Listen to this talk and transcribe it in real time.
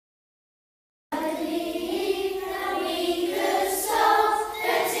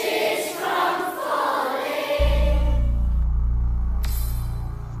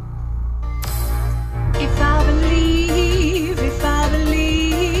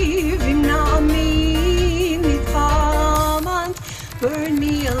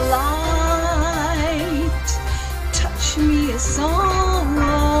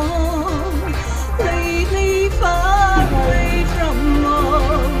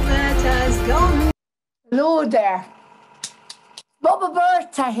Hello there. Bubba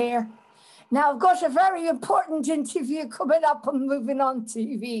Bertha here. Now, I've got a very important interview coming up on Moving On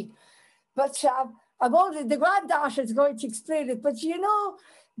TV. But the granddaughter is going to explain it. But you know,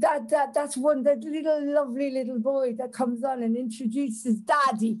 that's that little lovely little boy that comes on and introduces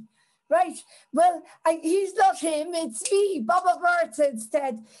Daddy. Right? Well, he's not him, it's me, Bubba Bertha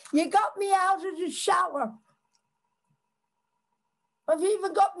instead. You got me out of the shower. I've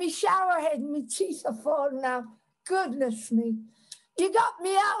even got me shower head and my teeth are falling out. Goodness me. You got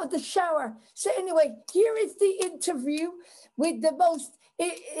me out of the shower. So anyway, here is the interview with the most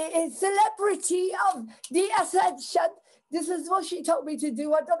celebrity of the ascension. This is what she told me to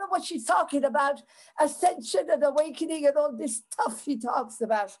do. I don't know what she's talking about. Ascension and awakening and all this stuff she talks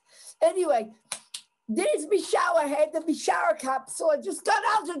about. Anyway, there's my shower head and my shower cap. So I just got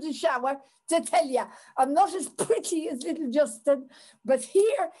out of the shower to tell you, I'm not as pretty as little Justin, but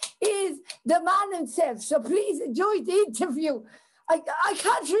here is the man himself. So please enjoy the interview. I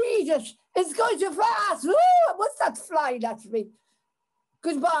can't read it. It's going too fast. Ooh, what's that flying at me?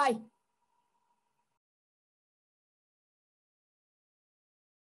 Goodbye.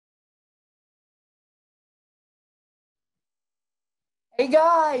 Hey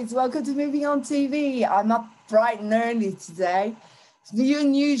guys, welcome to Moving On TV. I'm up bright and early today. It's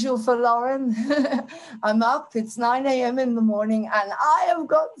unusual for Lauren. I'm up, it's 9 a.m. in the morning and I have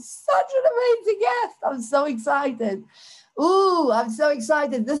got such an amazing guest. I'm so excited. Ooh, I'm so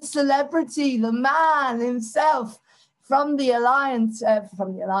excited. The celebrity, the man himself from the Alliance,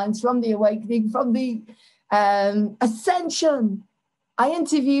 from the Awakening, from the Ascension. I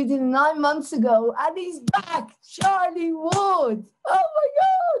interviewed him 9 months ago and he's back, Charlie Wood. Oh my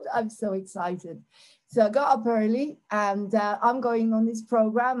God, I'm so excited. So I got up early and I'm going on his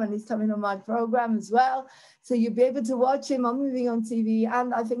program and he's coming on my program as well. So you'll be able to watch him on Moving On TV.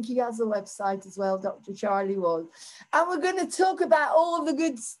 And I think he has a website as well, Dr. Charlie Wood. And we're going to talk about all the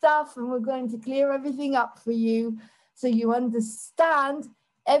good stuff and we're going to clear everything up for you so you understand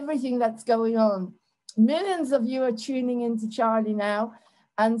everything that's going on. Millions of you are tuning into Charlie now.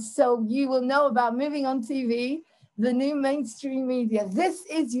 And so you will know about Moving On TV, the new mainstream media. This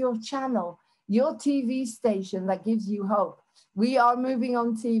is your channel, your TV station that gives you hope. We are Moving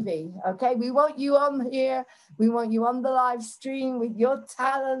On TV, okay? We want you on here. We want you on the live stream with your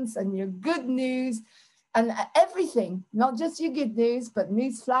talents and your good news and everything, not just your good news, but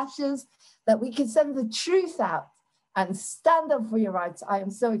news flashes that we can send the truth out and stand up for your rights. I am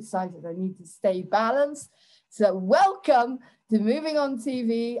so excited. I need to stay balanced. So welcome to Moving On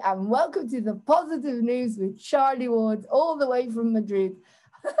TV and welcome to the positive news with Charlie Wood all the way from Madrid.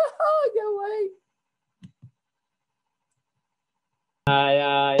 No way.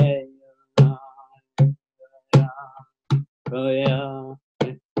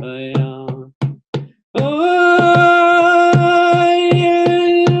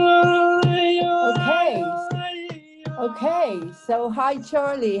 Okay, so hi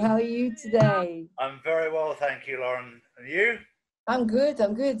Charlie, how are you today? I'm very well, thank you, Lauren. And you? I'm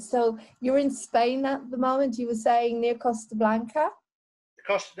good. So you're in Spain at the moment, you were saying near Costa Blanca?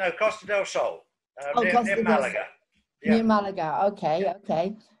 Costa del Sol, near Malaga. Yeah. Near Malaga,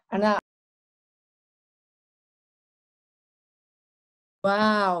 okay. And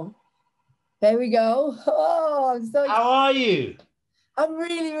wow, there we go. Oh, I'm so excited. How are you? I'm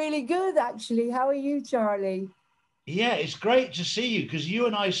really good, actually. How are you, Charlie? Yeah, it's great to see you because you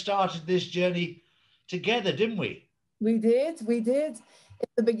and I started this journey together, didn't we? We did. At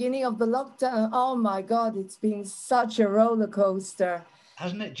the beginning of the lockdown. Oh my God, it's been such a roller coaster.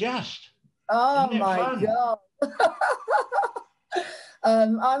 Hasn't it just? Oh Isn't it my fun? God.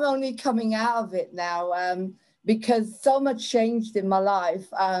 I'm only coming out of it now because so much changed in my life.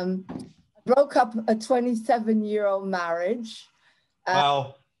 I broke up a 27-year-old marriage.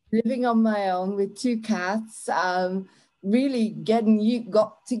 Wow. Living on my own with 2 cats, really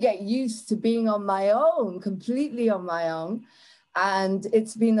got to get used to being on my own, completely on my own. And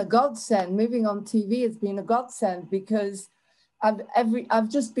it's been a godsend. Moving On TV has been a godsend because I've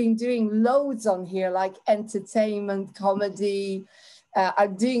just been doing loads on here, like entertainment, comedy.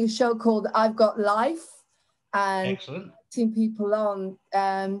 I'm doing a show called I've Got Life and putting people on,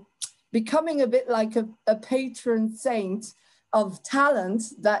 becoming a bit like a patron saint of talent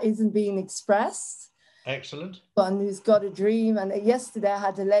that isn't being expressed. Excellent. One who's got a dream. And yesterday I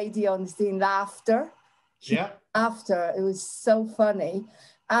had a lady on doing laughter. Yeah. After, it was so funny.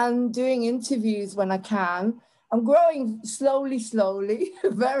 And doing interviews when I can. I'm growing slowly,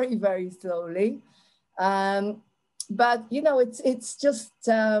 very, very slowly. But, you know, it's just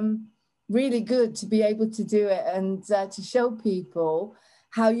really good to be able to do it and to show people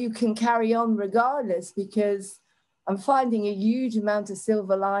how you can carry on regardless, because I'm finding a huge amount of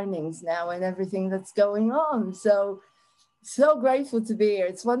silver linings now in everything that's going on. So grateful to be here.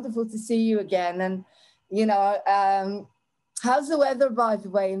 It's wonderful to see you again. And, you know, how's the weather, by the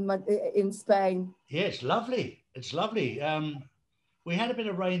way, in Spain? Yeah, it's lovely. It's lovely. We had a bit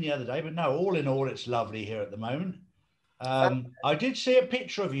of rain the other day, but no, all in all, it's lovely here at the moment. I did see a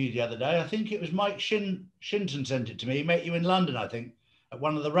picture of you the other day. I think it was Mike Shinton sent it to me. He met you in London, I think, at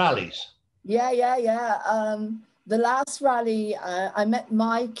one of the rallies. Yeah. The last rally, I met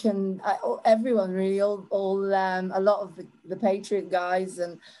Mike and everyone really, a lot of the Patriot guys,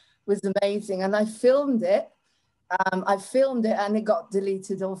 and was amazing. And I filmed it. And it got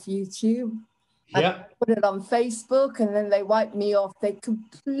deleted off YouTube. Yeah. I put it on Facebook, and then they wiped me off. They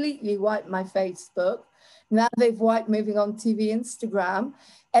completely wiped my Facebook. Now they've wiped moving on TV, Instagram,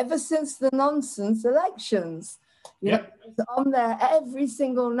 ever since the nonsense elections. You know, it's on there every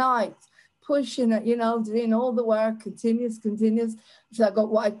single night, pushing it, you know, doing all the work, continuous. So I got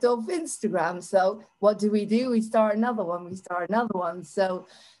wiped off Instagram. So what do? We start another one. So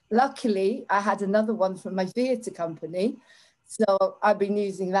luckily, I had another one from my theatre company. So I've been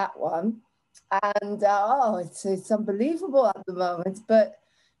using that one. And it's unbelievable at the moment. But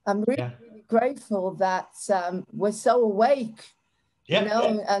I'm really grateful that we're so awake, you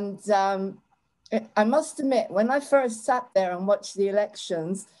know. And I must admit, when I first sat there and watched the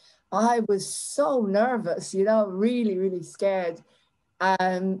elections, I was so nervous, you know, really, really scared.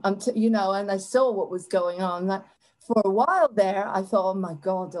 You know, and I saw what was going on. For a while there, I thought,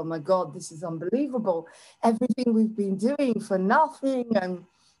 oh my God, this is unbelievable. Everything we've been doing for nothing, and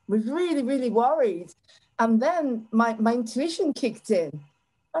was really, really worried. And then my intuition kicked in.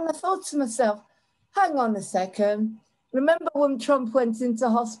 And I thought to myself, hang on a second. Remember when Trump went into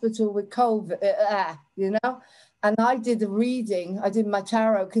hospital with COVID, you know? And I did a reading, I did my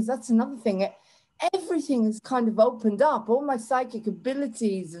tarot, because that's another thing. Everything has kind of opened up, all my psychic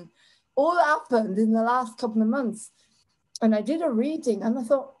abilities, and all happened in the last couple of months. And I did a reading, and I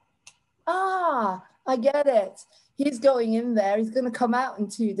thought, I get it. He's going in there, he's going to come out in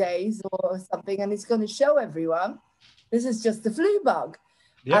 2 days or something, and he's going to show everyone this is just the flu bug.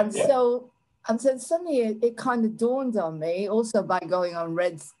 So suddenly it kind of dawned on me, also by going on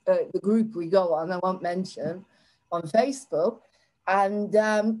the group we go on, I won't mention, on Facebook. And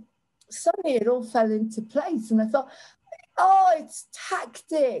suddenly it all fell into place. And I thought, it's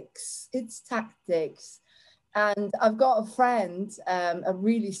tactics. And I've got a friend, a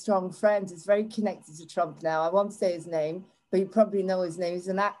really strong friend, who's very connected to Trump now. I won't say his name, but you probably know his name. He's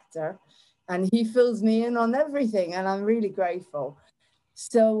an actor. And he fills me in on everything. And I'm really grateful.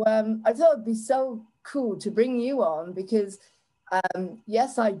 So I thought it'd be so cool to bring you on, because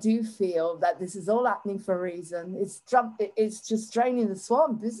yes, I do feel that this is all happening for a reason. It's just draining the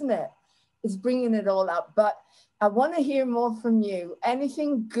swamp, isn't it? It's bringing it all up. But I want to hear more from you.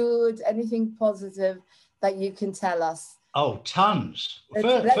 Anything good, anything positive that you can tell us? Oh, tons.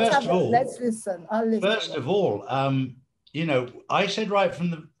 Let's listen. I'll listen. First of all, you know, I said right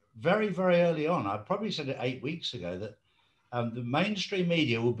from the very, very early on, I probably said it 8 weeks ago, that the mainstream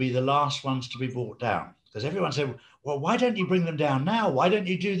media will be the last ones to be brought down, because everyone said, well, why don't you bring them down now? Why don't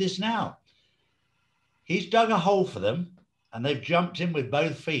you do this now? He's dug a hole for them, and they've jumped in with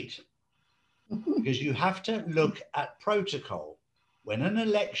both feet, because you have to look at protocol. When an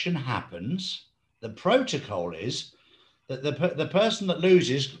election happens, the protocol is that the person that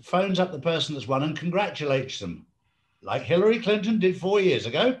loses phones up the person that's won and congratulates them, like Hillary Clinton did 4 years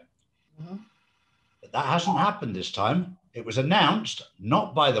ago. But that hasn't happened this time. It was announced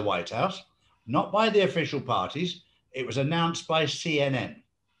not by the White House, not by the official parties. It was announced by CNN.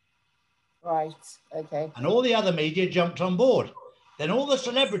 Right, okay. And all the other media jumped on board. Then all the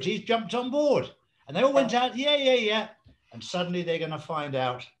celebrities jumped on board. And they all went out, yeah. And suddenly they're going to find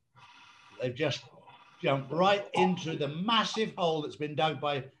out they've just jumped right into the massive hole that's been dug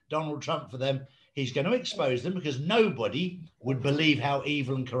by Donald Trump for them. He's going to expose them, because nobody would believe how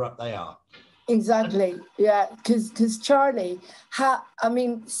evil and corrupt they are. Exactly. Yeah, because Charlie,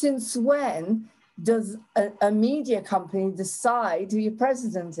 since when does a media company decide who your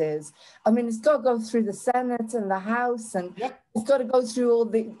president is? I mean, it's got to go through the Senate and the House, and it's got to go through all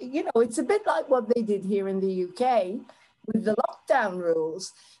the, you know, it's a bit like what they did here in the UK with the lockdown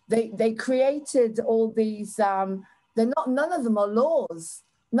rules. They created all these, none of them are laws.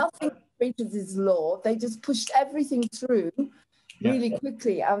 Nothing is law. They just pushed everything through really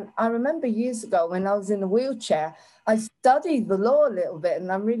quickly. I remember years ago when I was in a wheelchair, I studied the law a little bit,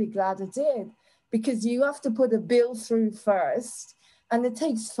 and I'm really glad I did, because you have to put a bill through first, and it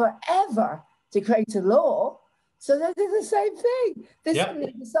takes forever to create a law. So they do the same thing. They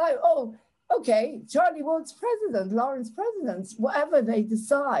suddenly decide, oh, okay, Charlie Wood's president, Lawrence president, whatever they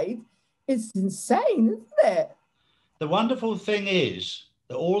decide, it's insane, isn't it? The wonderful thing is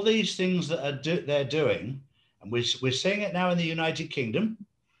that all these things that they're doing, and we're seeing it now in the United Kingdom,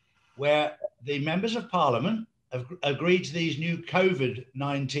 where the members of Parliament have agreed to these new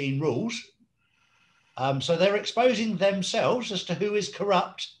COVID-19 rules. So they're exposing themselves as to who is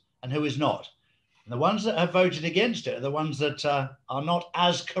corrupt and who is not. And the ones that have voted against it are the ones that are not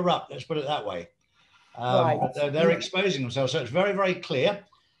as corrupt, let's put it that way. Right. They're exposing themselves. So it's very, very clear.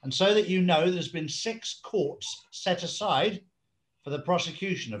 And so that you know, there's been 6 courts set aside for the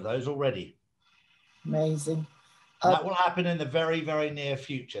prosecution of those already. Amazing. That will happen in the very, very near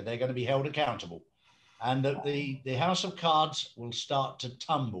future. They're going to be held accountable. And the House of Cards will start to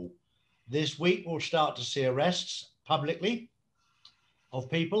tumble. This week, we'll start to see arrests publicly of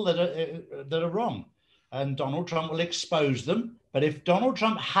people that are wrong. And Donald Trump will expose them. But if Donald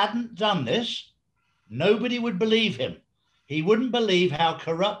Trump hadn't done this, nobody would believe him. He wouldn't believe how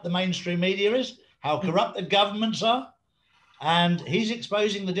corrupt the mainstream media is, how corrupt the governments are. And he's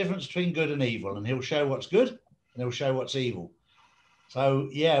exposing the difference between good and evil. And he'll show what's good and he'll show what's evil. So,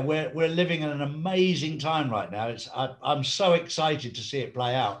 yeah, we're living in an amazing time right now. I'm so excited to see it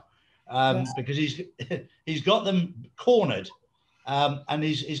play out because he's got them cornered and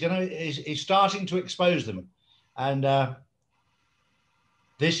he's starting to expose them. And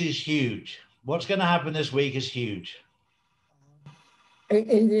this is huge. What's going to happen this week is huge. It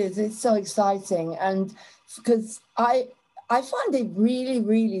is. It's so exciting. And because I find it really,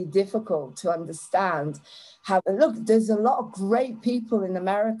 really difficult to understand how, look, there's a lot of great people in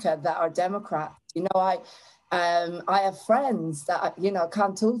America that are Democrats. You know, I have friends that, you know,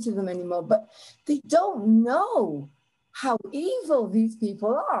 can't talk to them anymore, but they don't know how evil these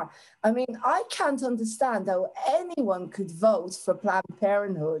people are. I mean, I can't understand how anyone could vote for Planned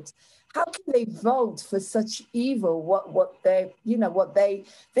Parenthood. How can they vote for such evil? What they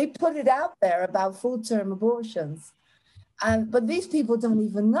put it out there about full-term abortions. But these people don't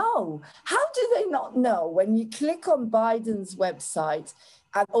even know. How do they not know when you click on Biden's website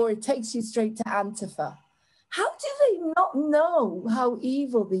or it takes you straight to Antifa? How do they not know how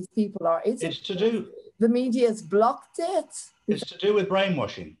evil these people are? The media's blocked it. It's to do with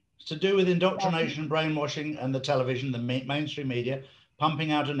brainwashing. It's to do with indoctrination, brainwashing, and the television, the mainstream media,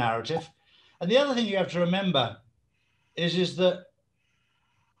 pumping out a narrative. And the other thing you have to remember is that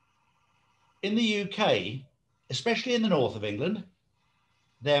in the UK, especially in the north of England,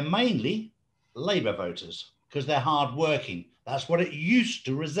 they're mainly Labour voters because they're hardworking. That's what it used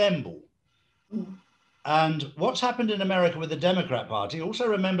to resemble. Mm. And what's happened in America with the Democrat Party, also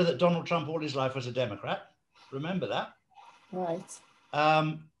remember that Donald Trump all his life was a Democrat. Remember that. Right.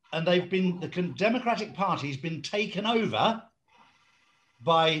 And the Democratic Party's been taken over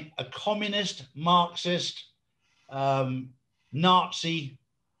by a communist, Marxist, Nazi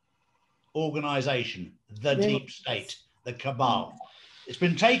organization, the deep state, the cabal. It's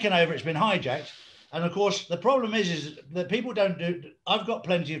been taken over, it's been hijacked. And of course, the problem is that people don't do, I've got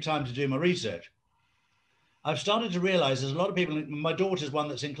plenty of time to do my research. I've started to realize there's a lot of people, my daughter's one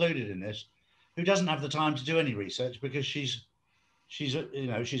that's included in this, who doesn't have the time to do any research because she's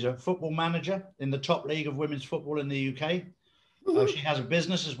a football manager in the top league of women's football in the UK. She has a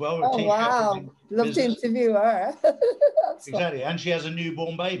business as well. Oh, wow. Love to interview her. Exactly. And she has a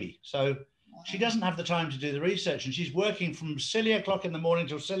newborn baby. So she doesn't have the time to do the research. And she's working from silly o'clock in the morning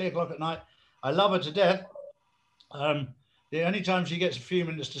till silly o'clock at night. I love her to death. The only time she gets a few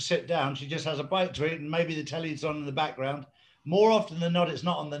minutes to sit down, she just has a bite to eat and maybe the telly's on in the background. More often than not, it's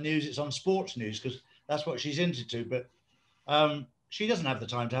not on the news, it's on sports news because that's what she's into. But she doesn't have the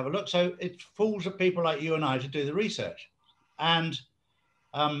time to have a look. So it falls at people like you and I to do the research. And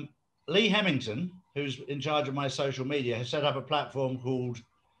Lee Hemington, who's in charge of my social media, has set up a platform called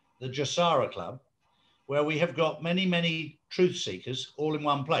the Jasara Club, where we have got many, many truth seekers all in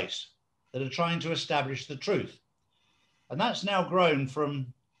one place that are trying to establish the truth. And that's now grown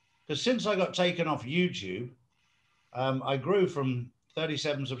from, because since I got taken off YouTube, I grew from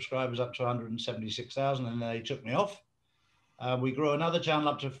 37 subscribers up to 176,000 and they took me off. We grew another channel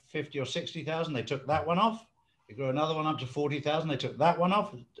up to 50 or 60,000. They took that one off. We grew another one up to 40,000. They took that one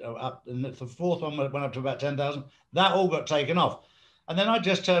off. And the fourth one went up to about 10,000. That all got taken off. And then I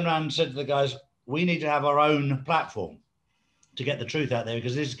just turned around and said to the guys, we need to have our own platform to get the truth out there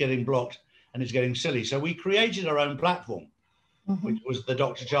because this is getting blocked and it's getting silly. So we created our own platform, which was the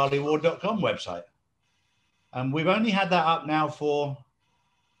drcharlieward.com website. And we've only had that up now for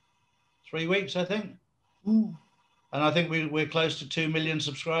 3 weeks, I think. And I think we're close to 2 million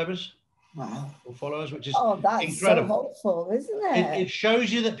subscribers. Wow. Or followers, which is that's incredible. So hopeful, isn't it? It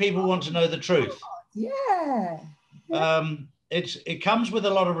shows you that people want to know the truth. Yeah. It comes with a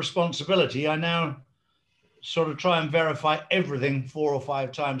lot of responsibility. I now sort of try and verify everything 4 or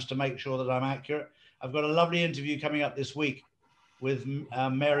 5 times to make sure that I'm accurate. I've got a lovely interview coming up this week with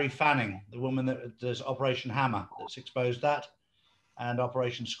Mary Fanning, the woman that does Operation Hammer, that's exposed that, and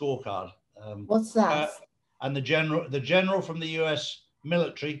Operation Scorecard. What's that? And the general from the US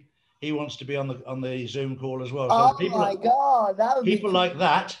military, he wants to be on the Zoom call as well. So my God, that would people be like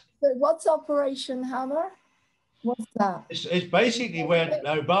that. So what's Operation Hammer? What's that? It's basically where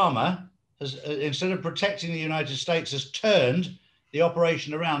Obama has, instead of protecting the United States, has turned the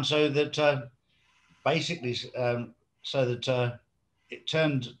operation around so that basically it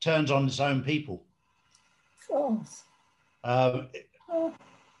turns on its own people. Of course.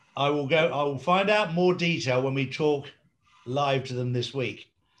 I will find out more detail when we talk live to them this week.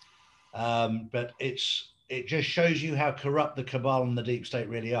 But it just shows you how corrupt the cabal and the deep state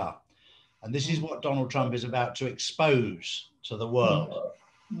really are. And this is what Donald Trump is about to expose to the world.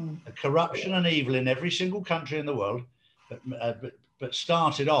 The corruption and evil in every single country in the world, but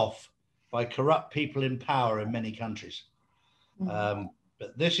started off by corrupt people in power in many countries.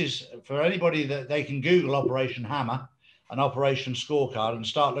 But this is, for anybody, that they can Google Operation Hammer and Operation Scorecard and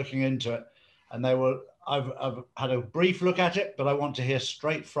start looking into it. And I've had a brief look at it, but I want to hear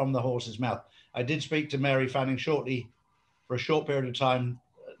straight from the horse's mouth. I did speak to Mary Fanning shortly for a short period of time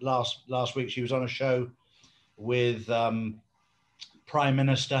last week. She was on a show with Prime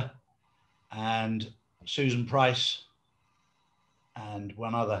Minister and Susan Price and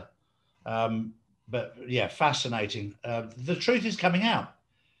one other. But yeah, fascinating. The truth is coming out,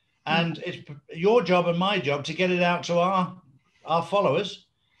 and it's your job and my job to get it out to our followers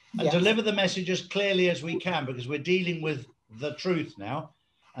and deliver the message as clearly as we can, because we're dealing with the truth now,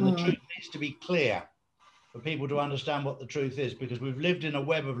 and the truth needs to be clear for people to understand what the truth is, because we've lived in a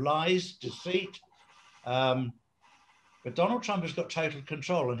web of lies, deceit. But Donald Trump has got total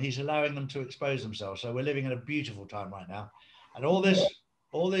control, and he's allowing them to expose themselves. So we're living in a beautiful time right now. And all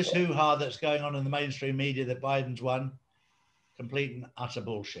this hoo-ha that's going on in the mainstream media that Biden's won, complete and utter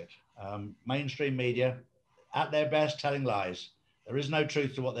bullshit. Mainstream media, at their best, telling lies. There is no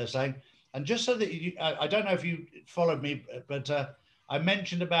truth to what they're saying. And just so that I don't know if you followed me, but I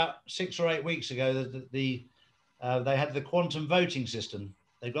mentioned about 6 or 8 weeks ago that they had the quantum voting system.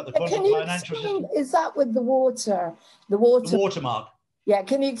 They've got the quantum financial system. Is that with the water? The watermark. Yeah,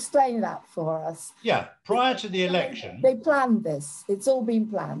 can you explain that for us? Yeah, prior to the election. They planned this. It's all been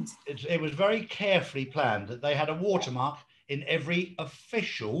planned. It was very carefully planned that they had a watermark in every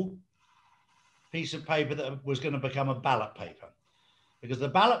official piece of paper that was going to become a ballot paper. Because the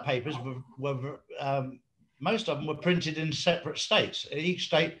ballot papers were most of them were printed in separate states. Each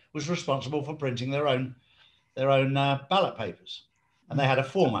state was responsible for printing their own ballot papers. And they had a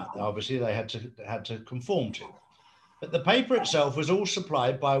format, obviously, they had to conform to. But the paper itself was all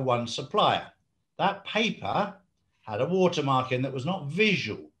supplied by one supplier. That paper had a watermark in that was not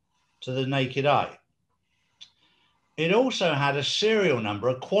visual to the naked eye. It also had a serial number,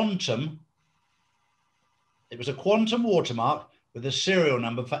 a quantum. It was a quantum watermark with a serial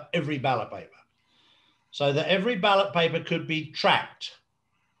number for every ballot paper, so that every ballot paper could be tracked.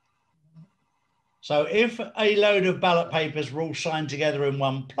 So if a load of ballot papers were all signed together in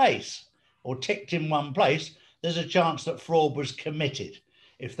one place or ticked in one place, there's a chance that fraud was committed.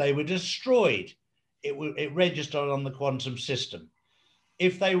 If they were destroyed, it registered on the quantum system.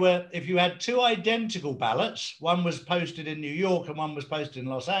 If you had 2 identical ballots, one was posted in New York and one was posted in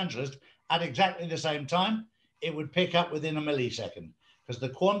Los Angeles at exactly the same time, it would pick up within a millisecond, because the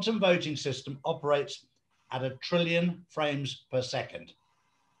quantum voting system operates at 1 trillion frames per second.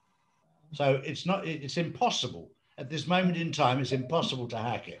 So it's impossible. At this moment in time, it's impossible to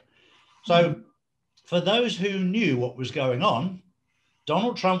hack it. So for those who knew what was going on,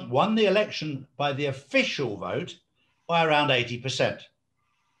 Donald Trump won the election by the official vote by around 80%.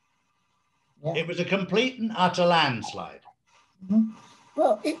 Yeah. It was a complete and utter landslide.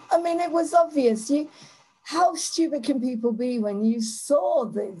 Well, it was obvious. How stupid can people be when you saw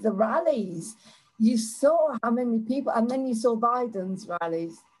the rallies? You saw how many people, and then you saw Biden's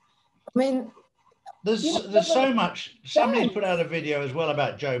rallies. I mean, there's so much. Somebody's put out a video as well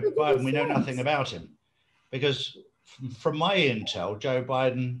about Joe Biden. We know nothing about him, because from my intel, Joe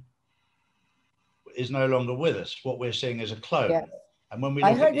Biden is no longer with us. What we're seeing is a clone. Yeah. And when we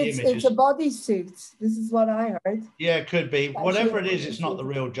look at the images, it's a bodysuit. This is what I heard. Yeah, it could be. Whatever it is, it's not the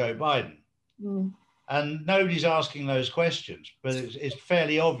real Joe Biden. And nobody's asking those questions, but it's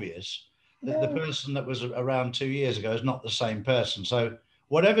fairly obvious the person that was around 2 years ago is not the same person. So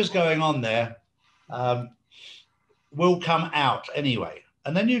whatever's going on there will come out anyway.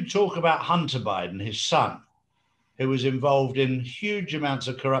 And then you talk about Hunter Biden, his son, who was involved in huge amounts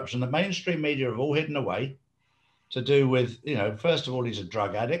of corruption that mainstream media have all hidden away, to do with, you know, first of all, he's a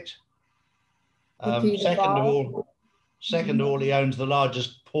drug addict. Second of all, he owns the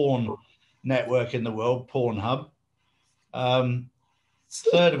largest porn network in the world, Pornhub.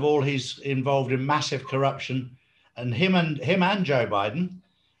 Third of all, he's involved in massive corruption, and him and Joe Biden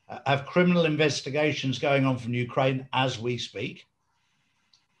have criminal investigations going on from Ukraine as we speak,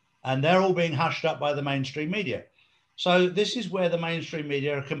 and they're all being hushed up by the mainstream media. So this is where the mainstream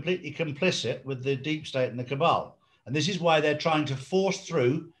media are completely complicit with the deep state and the cabal, and this is why they're trying to force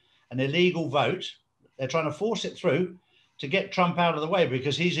through an illegal vote. They're trying to force it through to get Trump out of the way,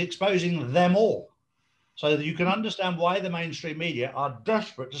 because he's exposing them all. So that you can understand why the mainstream media are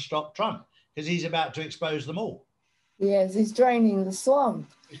desperate to stop Trump, because he's about to expose them all. Yes, he's draining the swamp.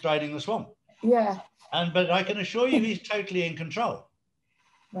 He's draining the swamp. Yeah. But I can assure you he's totally in control.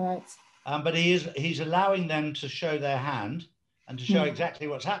 Right. But he's allowing them to show their hand and to show exactly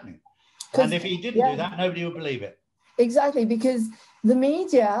what's happening. And if he didn't do that, nobody would believe it. Exactly, because the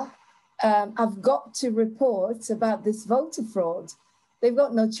media have got to report about this voter fraud. They've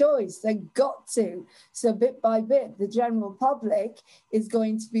got no choice. They've got to. So bit by bit, the general public is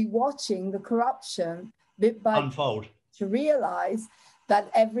going to be watching the corruption bit by unfold, to realize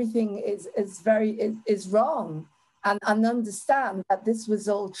that everything is wrong, and understand that this was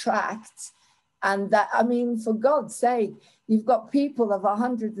all tracked. And that, I mean, for God's sake, you've got people of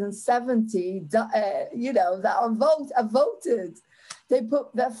 170, that are voted. They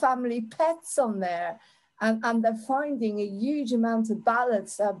put their family pets on there. And they're finding a huge amount of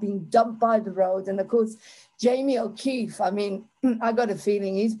ballots that have been dumped by the road. And of course, Jamie O'Keefe, I mean, I got a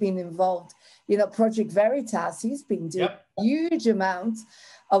feeling he's been involved, Project Veritas, he's been doing a huge amount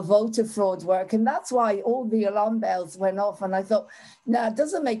of voter fraud work. And that's why all the alarm bells went off. And I thought, no, it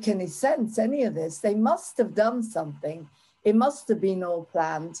doesn't make any sense, any of this. They must have done something. It must have been all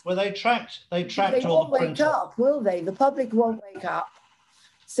planned. Well, they tracked They all won't the wake up, will they? The public won't wake up.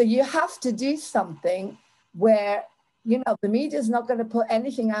 So you have to do something where, the media is not going to put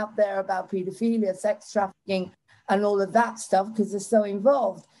anything out there about pedophilia, sex trafficking, and all of that stuff because they're so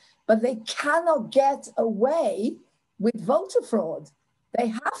involved. But they cannot get away with voter fraud. They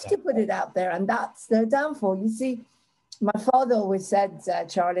have to put it out there, and that's their downfall. You see, my father always said,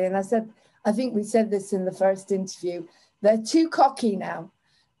 Charlie, and I think we said this in the first interview, they're too cocky now.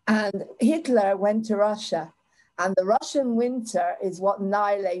 And Hitler went to Russia, and the Russian winter is what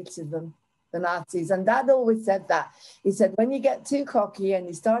annihilated them, the Nazis. And Dad always said that. He said, when you get too cocky and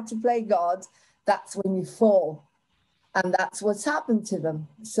you start to play God, that's when you fall. And that's what's happened to them.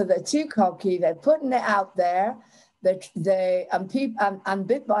 So they're too cocky, they're putting it out there, and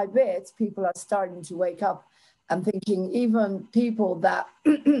bit by bit, people are starting to wake up and thinking, even people that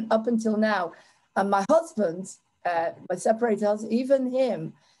up until now, and my husband, my separated husband, even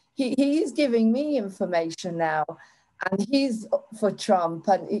him, he's giving me information now, and he's for Trump,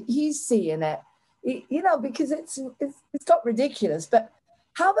 and he's seeing it, because it's got ridiculous. But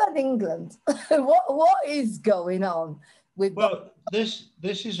how about England? what is going on with? Well, this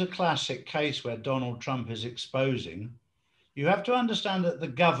is a classic case where Donald Trump is exposing. You have to understand that the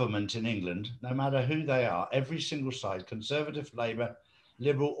government in England, no matter who they are, every single side, Conservative, Labour,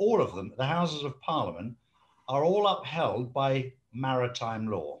 Liberal, all of them, the Houses of Parliament, are all upheld by maritime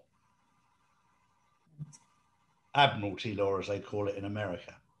law. Admiralty law, as they call it in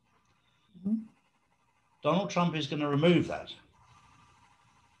America. Mm-hmm. Donald Trump is going to remove that.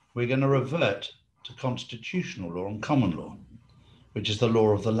 We're going to revert to constitutional law and common law, which is the law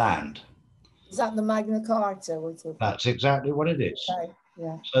of the land. Is that the Magna Carta? That's exactly what it is. Okay.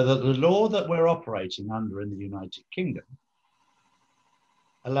 Yeah. So that the law that we're operating under in the United Kingdom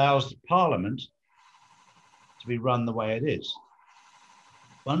allows the Parliament to be run the way it is.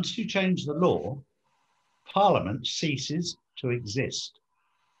 Once you change the law, Parliament ceases to exist.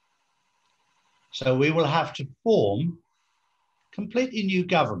 So we will have to form completely new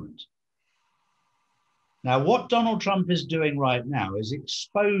government. Now, what Donald Trump is doing right now is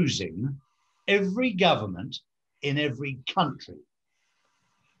exposing every government in every country,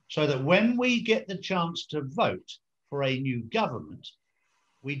 so that when we get the chance to vote for a new government,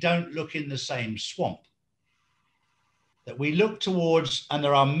 we don't look in the same swamp. That we look towards, and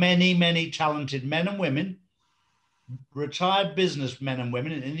there are many, many talented men and women, retired businessmen and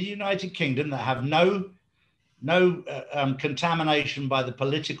women in the United Kingdom that have no contamination by the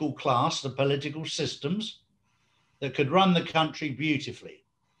political class, the political systems, that could run the country beautifully.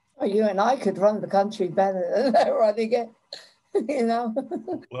 Oh, you and I could run the country better than they're running it, you know.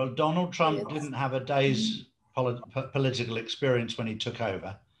 Well, Donald Trump didn't have a day's political experience when he took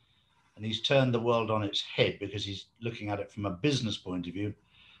over, and he's turned the world on its head because he's looking at it from a business point of view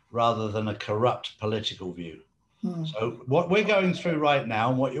rather than a corrupt political view. So what we're going through right now,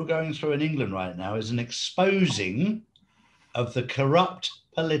 and what you're going through in England right now, is an exposing of the corrupt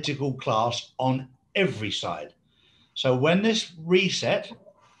political class on every side. So when this reset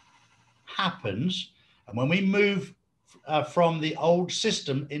happens, and when we move from the old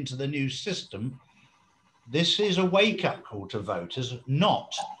system into the new system, this is a wake-up call to voters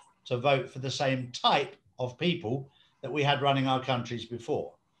not to vote for the same type of people that we had running our countries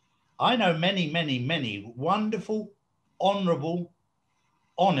before. I know many, many, many wonderful, honourable,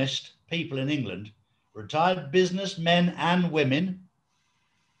 honest people in England, retired businessmen and women,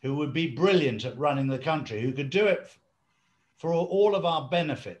 who would be brilliant at running the country, who could do it for all of our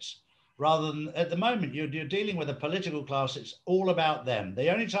benefits, rather than at the moment you're dealing with a political class. It's all about them.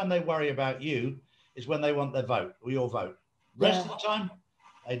 The only time they worry about you is when they want their vote or your vote. Rest of the time,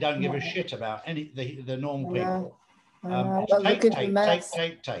 they don't give a shit about the normal people.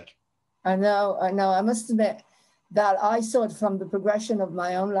 Take. I know. I must admit that I saw it from the progression of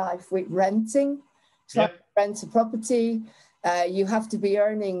my own life with renting. So I rent a property. You have to be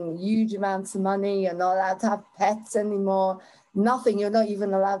earning huge amounts of money. You're not allowed to have pets anymore. Nothing. You're not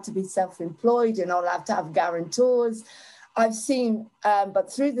even allowed to be self-employed. You're not allowed to have guarantors. I've seen,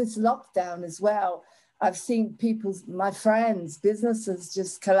 but through this lockdown as well, I've seen my friends, businesses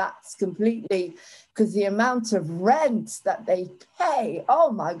just collapse completely because the amount of rent that they pay.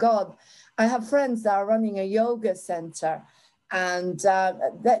 Oh my God. I have friends that are running a yoga center, and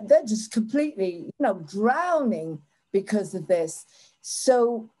they're just completely, drowning because of this.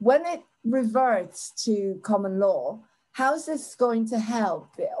 So when it reverts to common law, how's this going to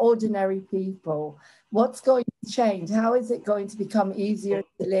help the ordinary people? What's going to change? How is it going to become easier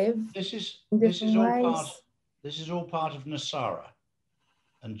to live? This is all part of Nasara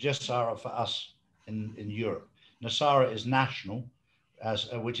and Jassara for us in Europe. Nasara is national,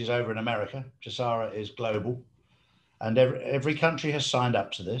 which is over in America. Jassara is global, and every country has signed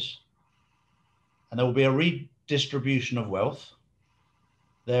up to this. And there will be a redistribution of wealth.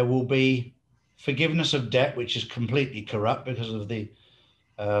 There will be forgiveness of debt, which is completely corrupt because of the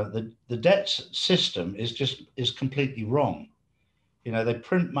debt system is completely wrong. They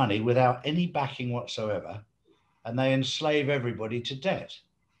print money without any backing whatsoever, and they enslave everybody to debt.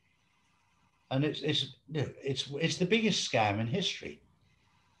 And it's the biggest scam in history.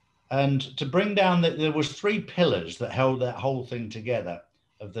 And to bring down there was 3 pillars that held that whole thing together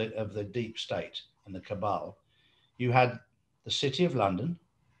of the deep state and the cabal. You had the City of London,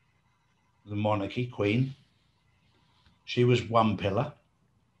 the monarchy, Queen. She was one pillar.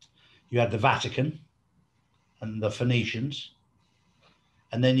 You had the Vatican and the Phoenicians.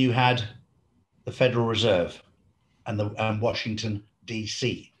 And then you had the Federal Reserve and Washington,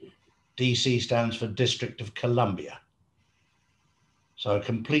 D.C. D.C. stands for District of Columbia. So a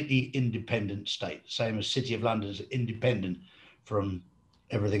completely independent state, same as City of London is independent from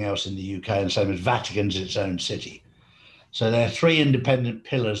everything else in the UK, and same as Vatican's its own city. So there are 3 independent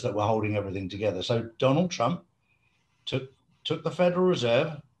pillars that were holding everything together. So Donald Trump took the Federal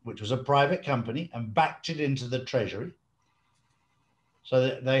Reserve, which was a private company, and backed it into the Treasury so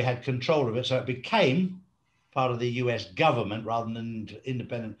that they had control of it. So it became part of the US government rather than an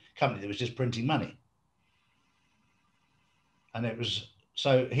independent company that was just printing money. And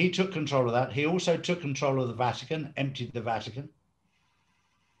so he took control of that. He also took control of the Vatican, emptied the Vatican,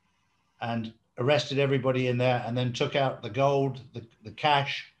 and arrested everybody in there, and then took out the gold, the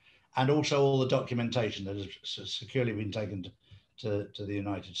cash, and also all the documentation that has securely been taken to the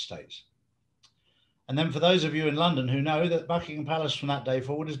United States. And then for those of you in London who know that Buckingham Palace from that day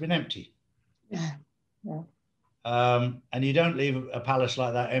forward has been empty. Yeah. And you don't leave a palace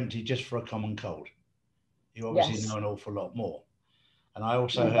like that empty just for a common cold. You obviously know an awful lot more. And I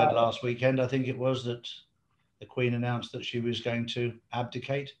also heard last weekend, I think it was, that the Queen announced that she was going to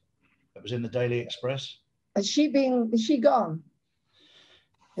abdicate. That was in the Daily Express. Is she gone?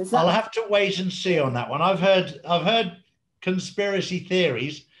 I'll have to wait and see on that one. I've heard conspiracy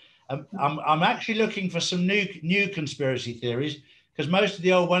theories. I'm actually looking for some new conspiracy theories because most of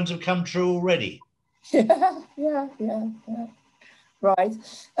the old ones have come true already. Yeah. Right.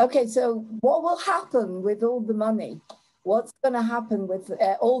 Okay, so what will happen with all the money? What's going to happen with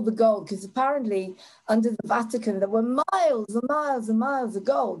all the gold? Because apparently under the Vatican, there were miles and miles and miles of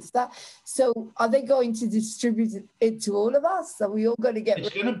gold. So are they going to distribute it to all of us? Are we all going to get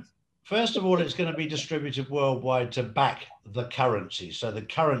first of all, it's going to be distributed worldwide to back the currencies. So the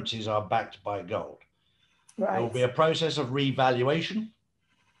currencies are backed by gold. Right. There will be a process of revaluation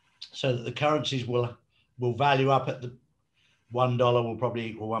so that the currencies will value up at the $1 will probably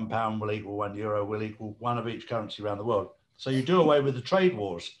equal £1, will equal €1, will equal one of each currency around the world. So you do away with the trade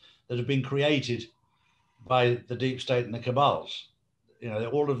wars that have been created by the deep state and the cabals. You know,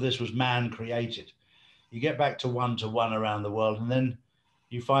 all of this was man created. You get back to 1-to-1 around the world, and then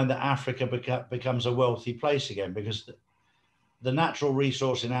you find that Africa becomes a wealthy place again, because the natural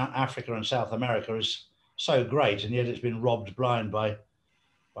resource in Africa and South America is so great, and yet it's been robbed blind by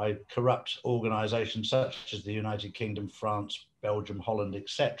corrupt organizations such as the United Kingdom, France, Belgium, Holland,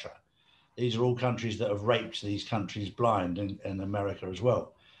 etc. These are all countries that have raped these countries blind, in America as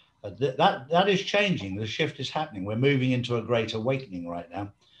well. That is changing. The shift is happening. We're moving into a great awakening right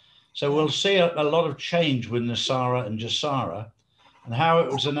now. So we'll see a lot of change with Nasara and Jassara. And how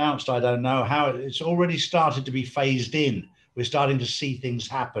it was announced, I don't know. How it's already started to be phased in. We're starting to see things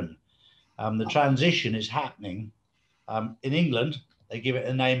happen. The transition is happening. In England, they give it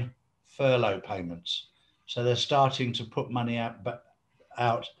a name, furlough payments. So they're starting to put money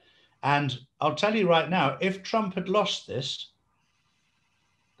out. And I'll tell you right now, if Trump had lost this,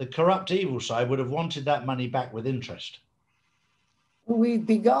 the corrupt evil side would have wanted that money back with interest. We'd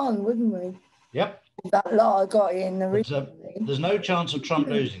be gone, wouldn't we? Yep. That law got in originally. There's no chance of Trump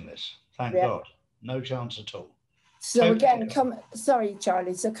losing this. Thank God. No chance at all. So again, sorry,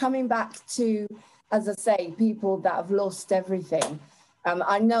 Charlie. So coming back to, as I say, people that have lost everything.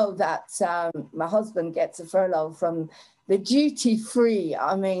 I know that my husband gets a furlough from the duty free.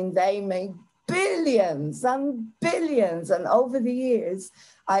 I mean, they make billions and billions. And over the years,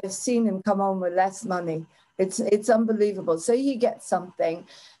 I've seen him come home with less money. It's unbelievable. So he gets something.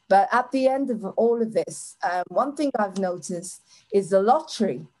 But at the end of all of this, one thing I've noticed is the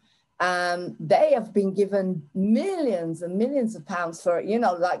lottery. They have been given millions and millions of pounds for, you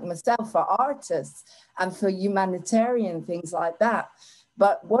know, like myself, for artists and for humanitarian things like that.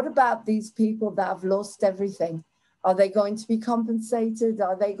 But what about these people that have lost everything? Are they going to be compensated?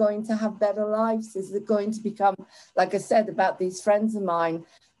 Are they going to have better lives? Is it going to become, like I said, about these friends of mine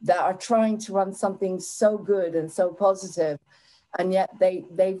that are trying to run something so good and so positive, and yet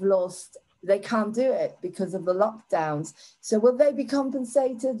they've lost, they can't do it because of the lockdowns. So will they be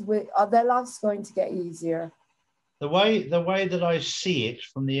compensated? Are their lives going to get easier? The way that I see it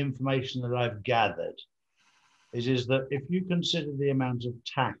from the information that I've gathered is that if you consider the amount of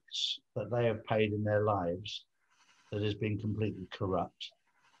tax that they have paid in their lives that has been completely corrupt,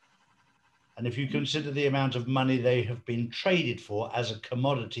 and if you consider the amount of money they have been traded for as a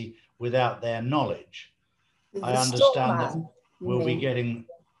commodity without their knowledge, I understand that we'll be getting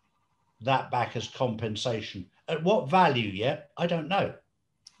that back as compensation. At what value yet? I don't know.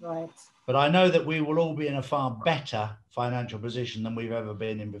 Right. But I know that we will all be in a far better financial position than we've ever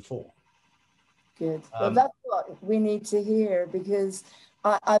been in before. Good. Well, that's what we need to hear, because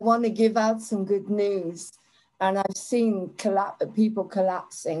I want to give out some good news. And I've seen people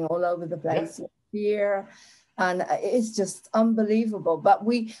collapsing all over the place here. And it's just unbelievable. But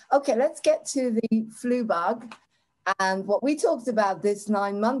okay, let's get to the flu bug. And what we talked about this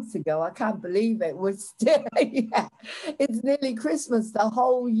 9 months ago, I can't believe it. We're still, it's nearly Christmas the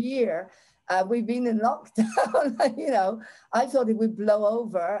whole year. We've been in lockdown, you know. I thought it would blow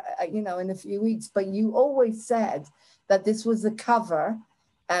over, you know, in a few weeks. But you always said that this was a cover,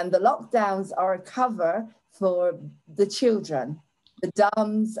 and the lockdowns are a cover for the children, the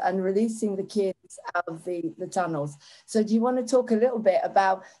DUMs, and releasing the kids out of the tunnels. So do you want to talk a little bit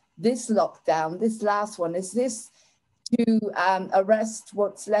about this lockdown, this last one? Is this to arrest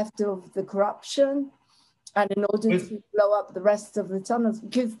what's left of the corruption, and in order to blow up the rest of the tunnels?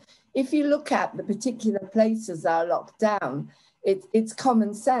 Because if you look at the particular places that are locked down, it's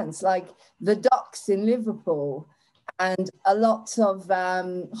common sense, like the docks in Liverpool and a lot of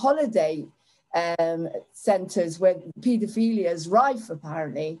holiday centres where paedophilia is rife,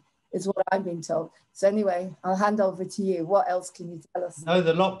 apparently, is what I've been told. So anyway, I'll hand over to you. What else can you tell us? No,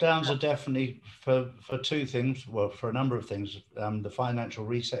 the lockdowns are definitely for two things, well, for a number of things. The financial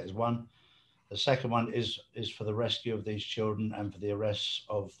reset is one. The second one is for the rescue of these children and for the arrests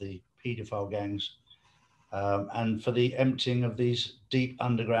of the paedophile gangs, and for the emptying of these deep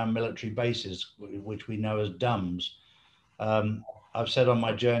underground military bases, which we know as DUMs. I've said on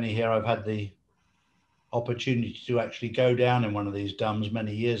my journey here, I've had the opportunity to actually go down in one of these DUMs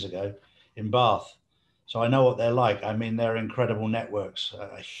many years ago in Bath. So I know what they're like. I mean, they're incredible networks,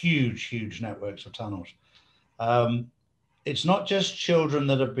 huge networks of tunnels. It's not just children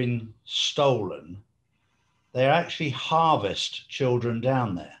that have been stolen. They actually harvest children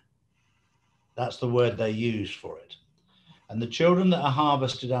down there. That's the word they use for it. And the children that are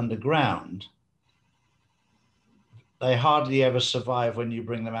harvested underground, they hardly ever survive when you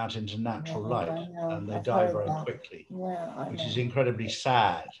bring them out into natural light, and they die very quickly, which is incredibly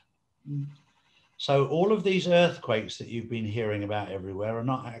sad. So all of these earthquakes that you've been hearing about everywhere are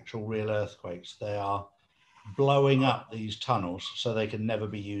not actual real earthquakes. They are blowing up these tunnels so they can never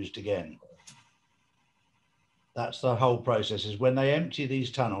be used again. That's the whole process, is when they empty these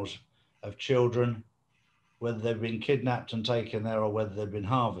tunnels of children, whether they've been kidnapped and taken there or whether they've been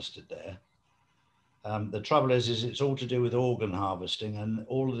harvested there. The trouble is it's all to do with organ harvesting, and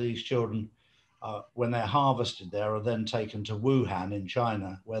all of these children, when they're harvested there, are then taken to Wuhan in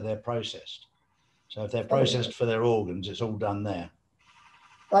China, where they're processed. So if they're processed for their organs, it's all done there.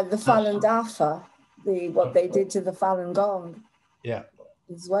 Like the Falun Dafa, what they did to the Falun Gong. Yeah.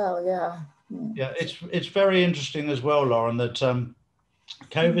 As well, yeah. Yeah, it's very interesting as well, Lauren, that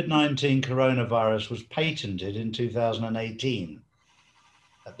COVID-19 coronavirus was patented in 2018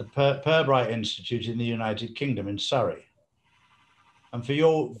 at the Pirbright Institute in the United Kingdom in Surrey. And for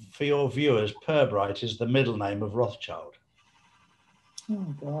your viewers, Pirbright is the middle name of Rothschild.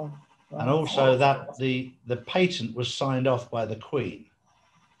 Oh, God. Wow. And also that the patent was signed off by the Queen.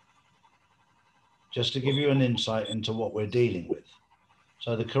 Just to give you an insight into what we're dealing with.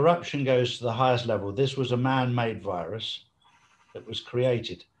 So the corruption goes to the highest level. This was a man-made virus that was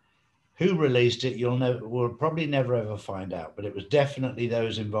created. Who released it, we'll probably never ever find out, but it was definitely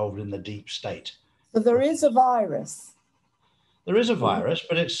those involved in the deep state. So there is a virus. There is a virus,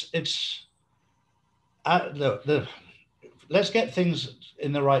 but let's get things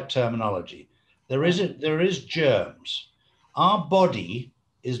in the right terminology. There is germs. Our body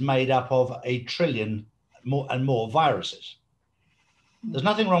is made up of 1 trillion and more viruses. There's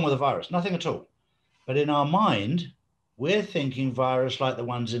nothing wrong with a virus, nothing at all. But in our mind, we're thinking virus like the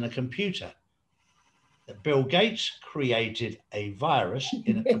ones in a computer. That Bill Gates created a virus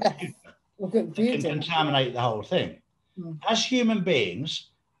in a computer that can contaminate the whole thing. As human beings,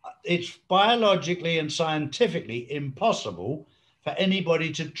 it's biologically and scientifically impossible for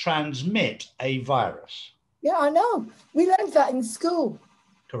anybody to transmit a virus. Yeah, I know. We learned that in school.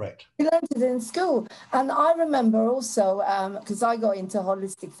 Correct. We learned it in school. And I remember also, because I got into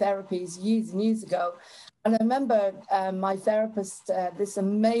holistic therapies years and years ago, and I remember my therapist, this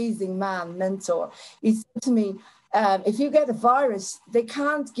amazing man, mentor, he said to me, if you get a virus, they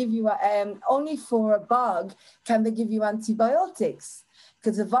can't give you, only for a bug can they give you antibiotics,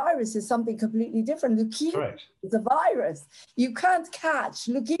 because a virus is something completely different. Leukemia is a virus. You can't catch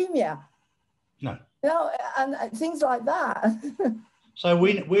leukemia. No. You know, and things like that. So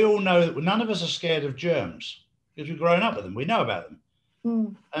we all know that none of us are scared of germs because we've grown up with them. We know about them.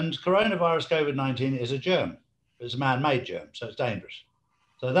 And coronavirus COVID-19 is a germ. It's a man-made germ, so it's dangerous.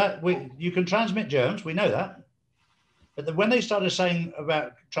 So that you can transmit germs, we know that. But when they started saying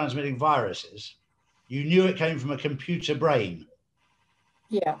about transmitting viruses, you knew it came from a computer brain.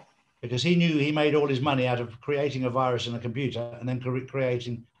 Yeah. Because he knew he made all his money out of creating a virus in a computer and then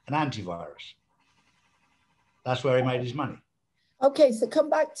creating an antivirus. That's where he made his money. Okay, so come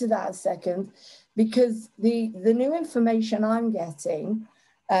back to that a second, because the new information I'm getting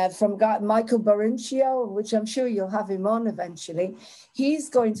from Michael Baruncio, which I'm sure you'll have him on eventually, he's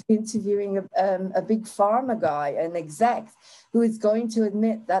going to be interviewing a big pharma guy, an exec, who is going to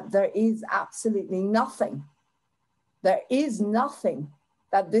admit that there is absolutely nothing. There is nothing,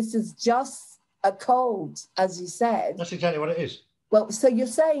 that this is just a cold, as you said. That's exactly what it is. Well, so you're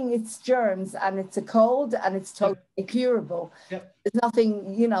saying it's germs and it's a cold and it's totally curable. Yep. There's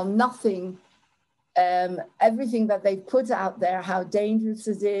nothing, nothing, everything that they've put out there, how dangerous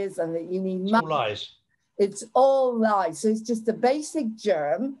it is and that you need... It's all lies. It's all lies. So it's just a basic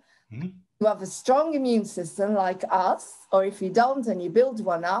germ. Mm-hmm. You have a strong immune system like us, or if you don't and you build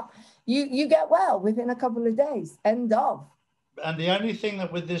one up, you get well within a couple of days. End of. And the only thing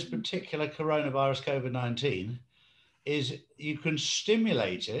that with this particular coronavirus COVID-19 is you can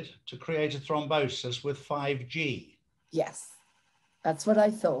stimulate it to create a thrombosis with 5G. Yes, that's what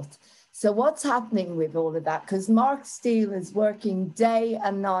I thought. So what's happening with all of that? Because Mark Steele is working day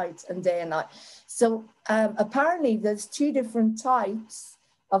and night and day and night. So apparently there's 2 different types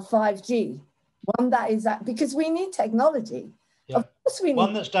of 5G. One that is, because we need technology. Yeah. Of course we need.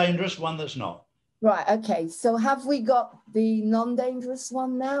 One that's dangerous, one that's not. Right, okay. So have we got the non-dangerous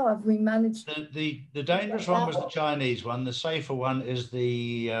one now? Have we managed? The dangerous one was the Chinese one. The safer one is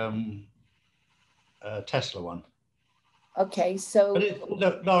the Tesla one. Okay, so... But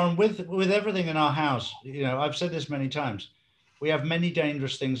look, Lauren, with everything in our house, I've said this many times, we have many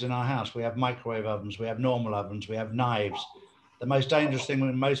dangerous things in our house. We have microwave ovens, we have normal ovens, we have knives. the most dangerous thing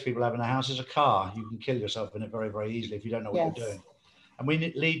when most people have in a house is a car. You can kill yourself in it very, very easily if you don't know what you're doing. And we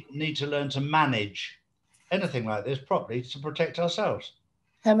need to learn to manage anything like this properly to protect ourselves.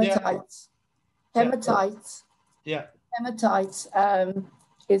 Hematite. Hematite. Yeah. Hematite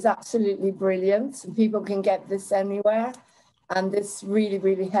is absolutely brilliant. People can get this anywhere. And this really,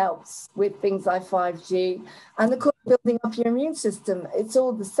 really helps with things like 5G. And of course, building up your immune system, it's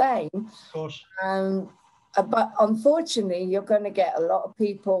all the same. Of course. But unfortunately, you're going to get a lot of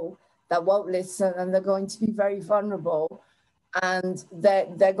people that won't listen, and they're going to be very vulnerable. And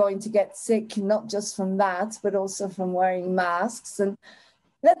they're going to get sick, not just from that, but also from wearing masks. And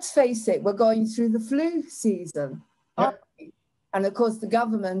let's face it, we're going through the flu season. Yeah. And of course, the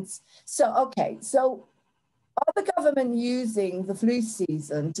government's... So are the government using the flu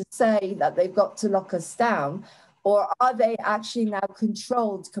season to say that they've got to lock us down, or are they actually now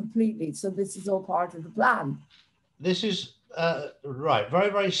controlled completely? So this is all part of the plan. This is right. Very,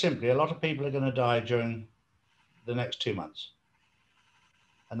 very simply, a lot of people are going to die during the next 2 months.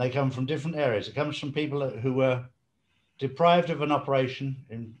 And they come from different areas. It comes from people who were deprived of an operation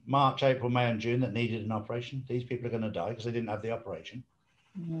in March, April, May, and June that needed an operation. These people are going to die because they didn't have the operation.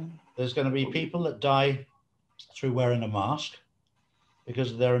 Mm-hmm. There's going to be people that die through wearing a mask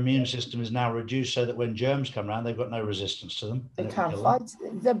because their immune system is now reduced so that when germs come around, they've got no resistance to them. They can't fight.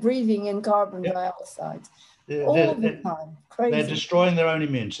 They're breathing in carbon dioxide all the time. Crazy. They're destroying their own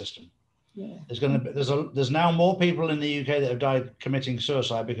immune system. Yeah. There's now more people in the UK that have died committing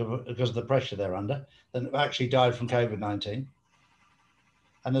suicide because of the pressure they're under than have actually died from COVID-19.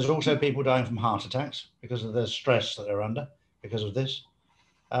 And there's also people dying from heart attacks because of the stress that they're under because of this.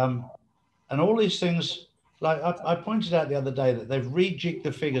 And all these things, like I pointed out the other day that they've rejigged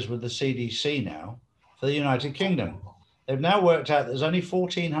the figures with the CDC now for the United Kingdom. They've now worked out there's only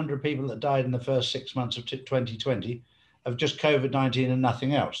 1,400 people that died in the first 6 months of 2020 of just COVID-19 and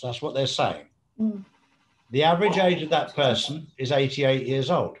nothing else. That's what they're saying. Mm. The average age of that person is 88 years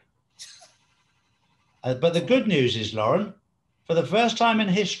old. But the good news is, Lauren, for the first time in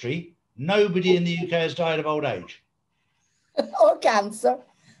history, nobody in the UK has died of old age. Or cancer.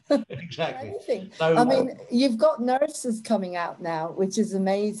 Exactly. Anything. So, I mean, you've got nurses coming out now, which is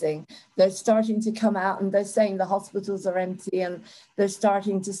amazing. They're starting to come out and they're saying the hospitals are empty and they're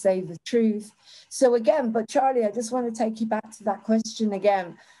starting to say the truth. So again, but Charlie, I just want to take you back to that question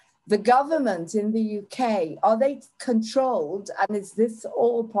again. The government in the UK, are they controlled? And is this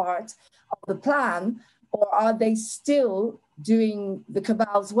all part of the plan? Or are they still doing the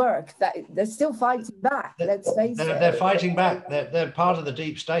cabal's work? That they're still fighting back, let's face it. They're fighting back. They're part of the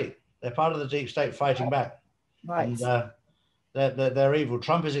deep state. They're part of the deep state fighting back. Right. And they're evil.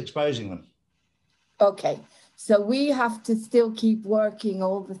 Trump is exposing them. Okay. So we have to still keep working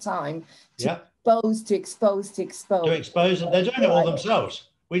all the time to expose. To expose them. They're doing it all themselves.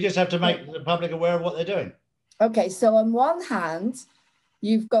 We just have to make the public aware of what they're doing. Okay. So on one hand,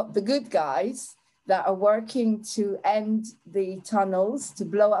 you've got the good guys that are working to end the tunnels, to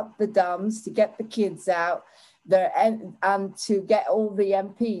blow up the dams, to get the kids out there, and to get all the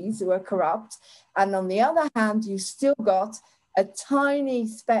MPs who are corrupt. And on the other hand, you still got a tiny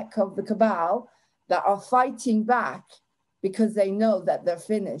speck of the cabal that are fighting back because they know that they're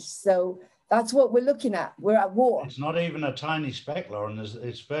finished. So that's what we're looking at. We're at war. It's not even a tiny speck, Lauren.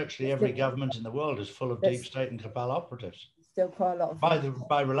 It's virtually every government in the world is full of deep state and cabal operatives. Still quite a lot of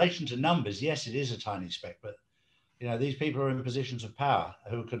by relation to numbers, yes, it is a tiny speck, but you know, these people are in positions of power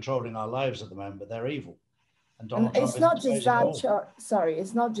who are controlling our lives at the moment, but they're evil. And Donald Trump it's not just that,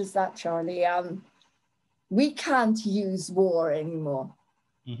 it's not just that, Charlie. We can't use war anymore.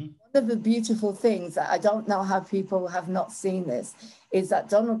 Mm-hmm. One of the beautiful things that I don't know how people have not seen this is that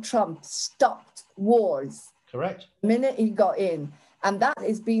Donald Trump stopped wars. Correct. The minute he got in. And that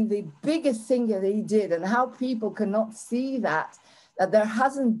has been the biggest thing that he did, and how people cannot see that there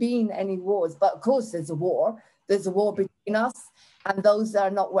hasn't been any wars. But of course, there's a war. There's a war between us and those that are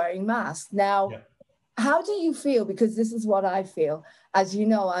not wearing masks. Now, how do you feel? Because this is what I feel. As you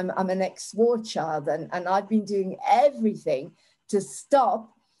know, I'm an ex-war child, and I've been doing everything to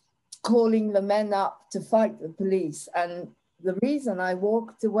stop calling the men up to fight the police. And the reason I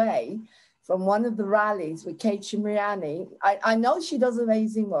walked away from one of the rallies with Kate Shimriani, I know she does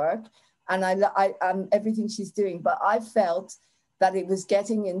amazing work, and I everything she's doing, but I felt that it was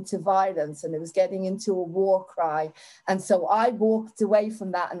getting into violence and it was getting into a war cry. And so I walked away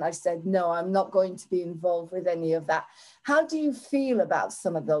from that and I said, no, I'm not going to be involved with any of that. How do you feel about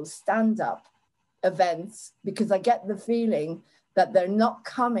some of those stand-up events? Because I get the feeling that they're not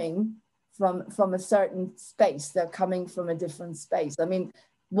coming from a certain space, they're coming from a different space. I mean,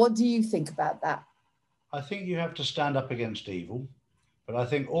 what do you think about that? I think you have to stand up against evil, but I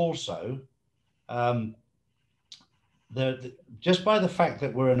think also um, just by the fact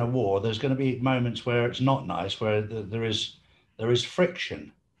that we're in a war, there's going to be moments where it's not nice, where there is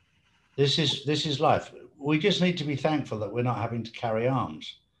friction. This is life. We just need to be thankful that we're not having to carry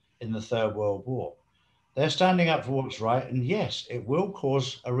arms in the Third World War. They're standing up for what's right, and yes, it will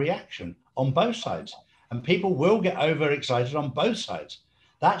cause a reaction on both sides, and people will get overexcited on both sides.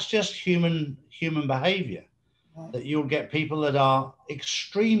 That's just human behavior. That you'll get people that are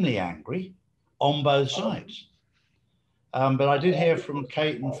extremely angry on both sides. But I did hear from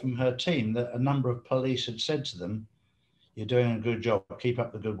Kate and from her team that a number of police had said to them, "You're doing a good job. Keep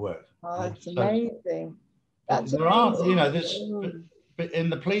up the good work." Oh, it's amazing. That's There are, amazing. but in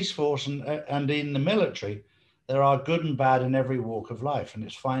the police force and in the military, there are good and bad in every walk of life, and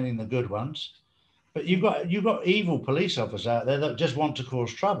it's finding the good ones. But you've got evil police officers out there that just want to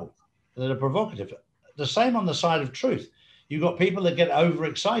cause trouble, that are provocative. The same on the side of truth. You've got people that get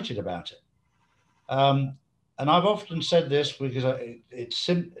overexcited about it. And I've often said this because it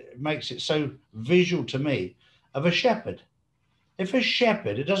makes it so visual to me of a shepherd. If a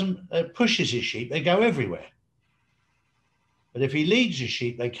shepherd it pushes his sheep, they go everywhere. But if he leads his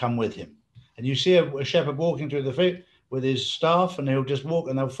sheep, they come with him. And you see a shepherd walking through the field with his staff, and he'll just walk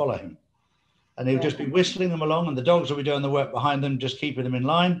and they'll follow him. And he'll just be whistling them along, and the dogs will be doing the work behind them, just keeping them in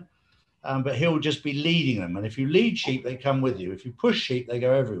line. But he'll just be leading them. And if you lead sheep, they come with you. If you push sheep, they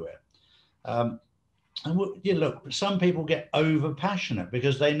go everywhere. And look, some people get over passionate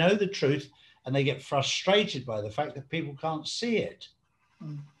because they know the truth and they get frustrated by the fact that people can't see it.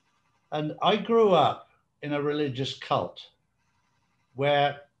 And I grew up in a religious cult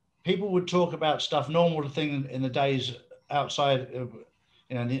where people would talk about stuff, normal thing in the days outside of,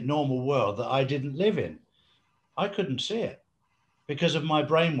 the normal world that I didn't live in. I couldn't see it because of my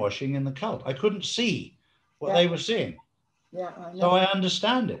brainwashing in the cult. I couldn't see what they were seeing. So I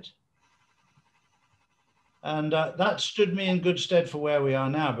understand it. And that stood me in good stead for where we are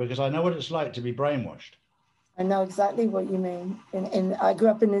now, because I know what it's like to be brainwashed. I know exactly what you mean. I grew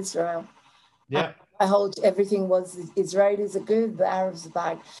up in Israel. Yeah. I hold everything was Israelis are good, the Arabs are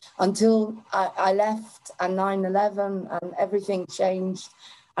bad. Until I left and 9/11 and everything changed.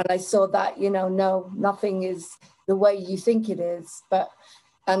 And I saw that, no, nothing is the way you think it is.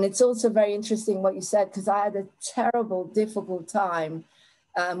 And it's also very interesting what you said, because I had a terrible, difficult time.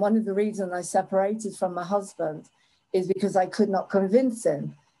 One of the reasons I separated from my husband is because I could not convince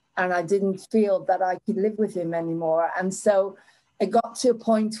him, and I didn't feel that I could live with him anymore. And so it got to a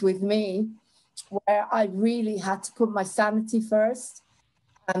point with me where I really had to put my sanity first.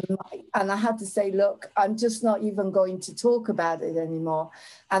 And I had to say, look, I'm just not even going to talk about it anymore.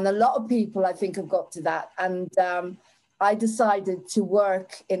 And a lot of people, I think, have got to that. And I decided to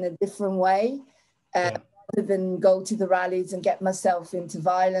work in a different way. Rather than go to the rallies and get myself into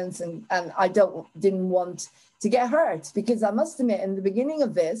violence, and I didn't want to get hurt, because I must admit, in the beginning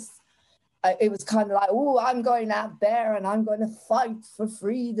of this, it was kind of like, oh, I'm going out there and I'm going to fight for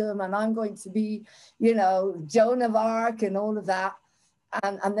freedom and I'm going to be, Joan of Arc and all of that.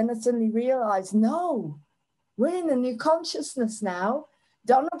 And then I suddenly realized, no, we're in a new consciousness now.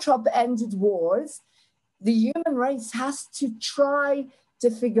 Donald Trump ended wars. The human race has to try to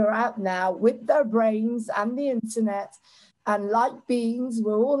figure out now, with their brains and the internet and light beings,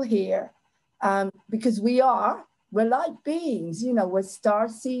 we're all here because we're light beings, we're star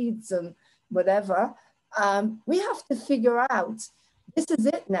seeds and whatever. We have to figure out, this is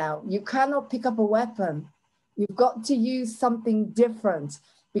it now. You cannot pick up a weapon. You've got to use something different,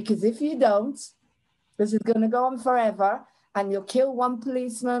 because if you don't, this is going to go on forever. And you'll kill one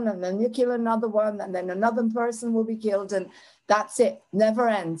policeman, and then you'll kill another one, and then another person will be killed, and that's it. Never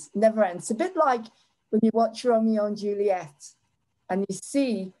ends, never ends. It's a bit like when you watch Romeo and Juliet, and you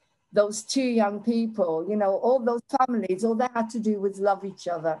see those two young people, all those families, all they had to do was love each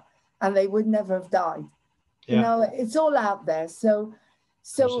other, and they would never have died. Yeah. It's all out there. So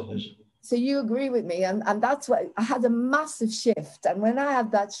you agree with me, and that's why I had a massive shift. And when I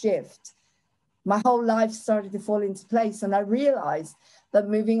had that shift, my whole life started to fall into place. And I realized that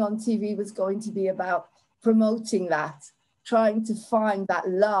moving on TV was going to be about promoting that, trying to find that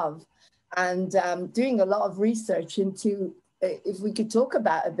love, and doing a lot of research into, if we could talk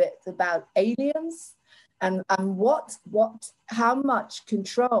about a bit about aliens and how much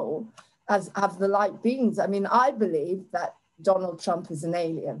control have the light beings. I mean, I believe that Donald Trump is an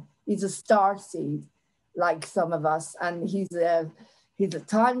alien. He's a starseed, like some of us, and he's a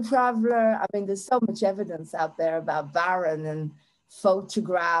time traveler. I mean, there's so much evidence out there about Barron and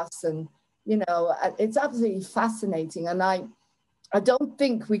photographs, and it's absolutely fascinating. And I don't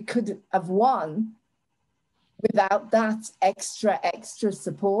think we could have won without that extra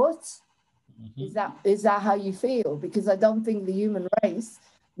support. Mhm. Is that how you feel? Because I don't think the human race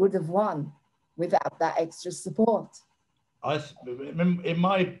would have won without that extra support. In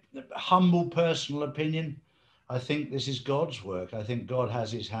my humble personal opinion, I think this is God's work. I think God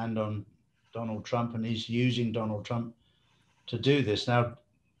has his hand on Donald Trump, and he's using Donald Trump to do this. Now,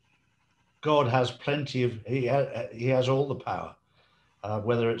 God has plenty of, he has all the power,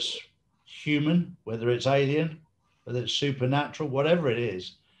 whether it's human, whether it's alien, whether it's supernatural, whatever it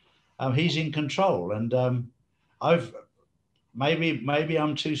is, he's in control. And I've maybe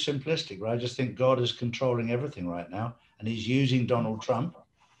I'm too simplistic, but I just think God is controlling everything right now, and he's using Donald Trump,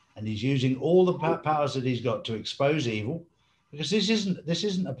 and he's using all the powers that he's got to expose evil, because this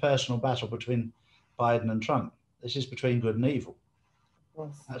isn't a personal battle between Biden and Trump. This is between good and evil. Yes.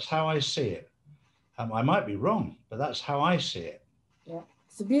 That's how I see it. I might be wrong, but that's how I see it. Yeah,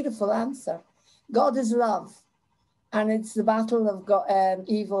 it's a beautiful answer. God is love, and it's the battle of God,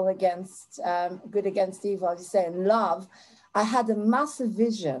 evil against good against evil, as you say, and love. I had a massive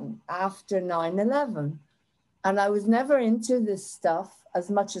vision after 9/11, and I was never into this stuff as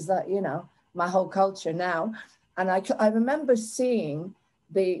much as that, my whole culture now. And I remember seeing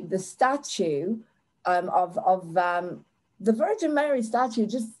the statue of the Virgin Mary statue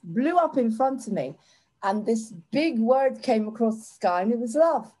just blew up in front of me. And this big word came across the sky, and it was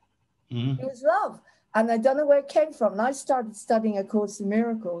love. Mm-hmm. It was love. And I don't know where it came from. And I started studying A Course in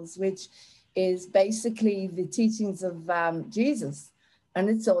Miracles, which is basically the teachings of Jesus. And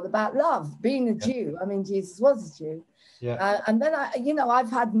it's all about love, being a Jew. I mean, Jesus was a Jew. Yeah. And then,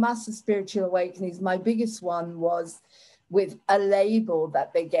 I've had massive spiritual awakenings. My biggest one was with a label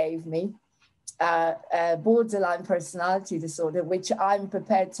that they gave me, borderline personality disorder, which I'm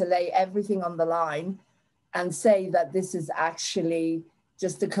prepared to lay everything on the line and say that this is actually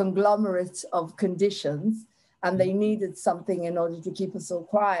just a conglomerate of conditions, and they needed something in order to keep us all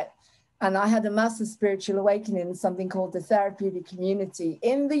quiet. And I had a massive spiritual awakening in something called the therapeutic community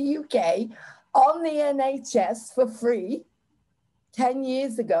in the UK on the NHS for free 10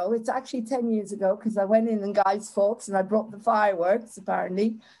 years ago. It's actually 10 years ago, because I went in Guy's Fawkes and I brought the fireworks,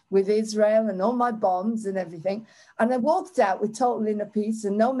 apparently, with Israel and all my bombs and everything. And I walked out with total inner peace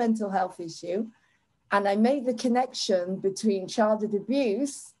and no mental health issue. And I made the connection between childhood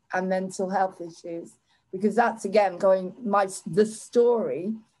abuse and mental health issues, because that's, again, the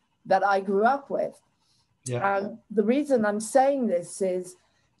story that I grew up with. Yeah. And the reason I'm saying this is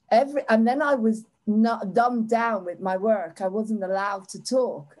and then I was not dumbed down with my work. I wasn't allowed to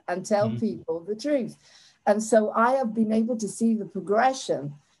talk and tell people the truth. And so I have been able to see the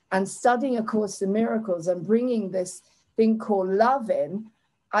progression, and studying A Course in Miracles and bringing this thing called love in.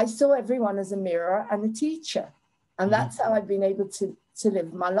 I saw everyone as a mirror and a teacher. And that's how I've been able to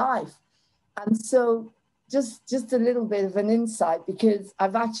live my life. And so just a little bit of an insight, because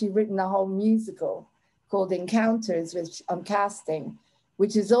I've actually written a whole musical called Encounters, which I'm casting,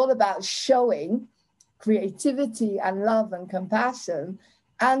 which is all about showing creativity and love and compassion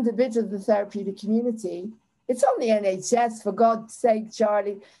and a bit of the therapeutic community. It's on the NHS, for God's sake,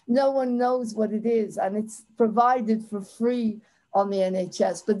 Charlie. No one knows what it is, and it's provided for free on the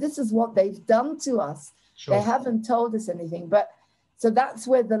NHS. But this is what they've done to us. Sure. They haven't told us anything. But so that's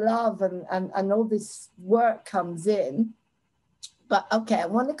where the love and all this work comes in. But okay, I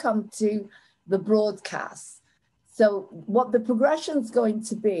want to come to the broadcast. So what the progression's going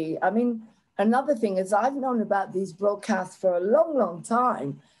to be, I mean, another thing is I've known about these broadcasts for a long, long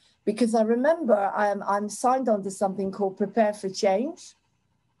time, because I remember I'm signed on to something called Prepare for Change.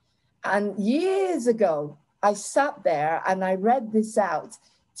 And years ago, I sat there and I read this out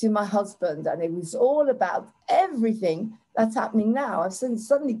to my husband, and it was all about everything that's happening now. I've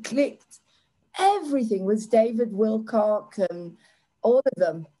suddenly clicked. Everything was David Wilcock and all of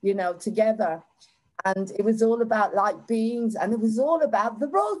them, together. And it was all about light beings, and it was all about the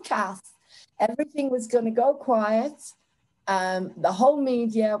broadcast. Everything was going to go quiet. The whole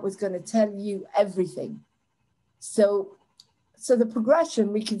media was going to tell you everything. So the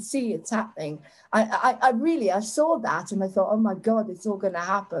progression, we can see it's happening. I saw that and I thought, oh my God, it's all going to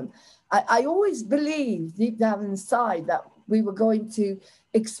happen. I always believed deep down inside that we were going to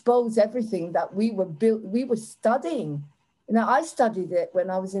expose everything that we were studying. I studied it when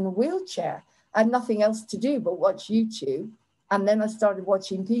I was in a wheelchair. I had nothing else to do but watch YouTube. And then I started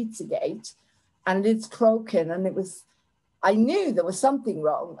watching Pizzagate and Liz Crokin, and I knew there was something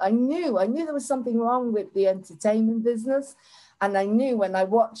wrong. I knew there was something wrong with the entertainment business. And I knew when I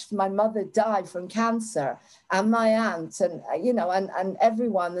watched my mother die from cancer, and my aunt, and and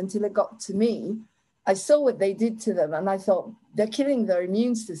everyone, until it got to me, I saw what they did to them, and I thought, they're killing their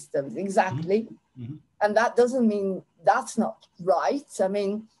immune systems. Exactly. And that doesn't mean that's not right. I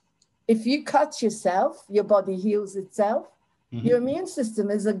mean, if you cut yourself, your body heals itself. Mm-hmm. Your immune system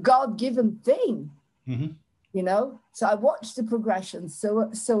is a God-given thing, Mm-hmm. you know? So I watched the progression.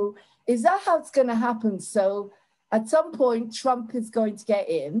 So is that how it's going to happen? So at some point, Trump is going to get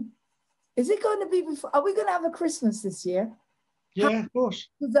in. Is it going to be before? Are we going to have a Christmas this year? Yeah, of course.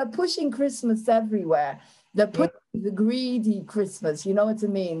 Because they're pushing Christmas everywhere. They're pushing the greedy Christmas, you know what I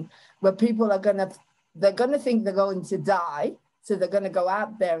mean? Where people are they're going to think they're going to die. So they're going to go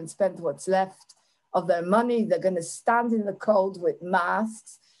out there and spend what's left of their money. They're going to stand in the cold with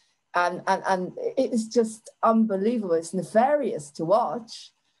masks. And it's just unbelievable. It's nefarious to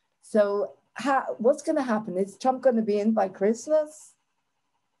watch. So what's going to happen? Is Trump going to be in by Christmas?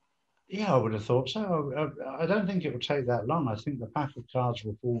 Yeah, I would have thought so. I don't think it will take that long. I think the pack of cards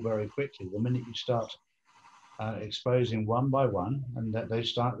will fall very quickly the minute you start exposing one by one, and that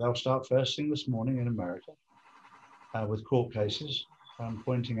they'll start first thing this morning in America with court cases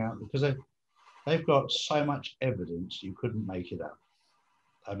pointing out, because they've got so much evidence you couldn't make it up.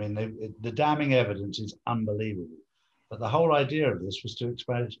 I mean, the damning evidence is unbelievable. But the whole idea of this was to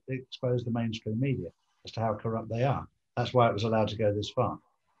expose the mainstream media as to how corrupt they are. That's why it was allowed to go this far.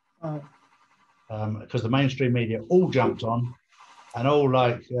 Because the mainstream media all jumped on and all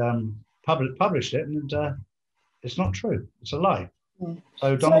published it, and it's not true. It's a lie.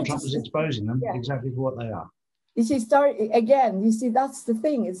 So Donald Trump was exposing them exactly for what they are. You see, that's the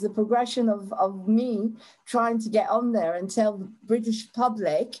thing, is the progression of me trying to get on there and tell the British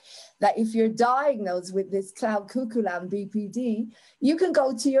public that if you're diagnosed with this cloud cuckoo land BPD, you can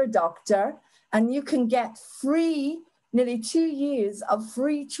go to your doctor and you can get nearly 2 years of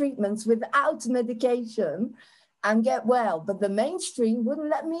free treatments without medication and get well. But the mainstream wouldn't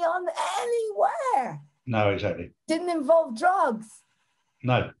let me on anywhere. No, exactly. Didn't involve drugs.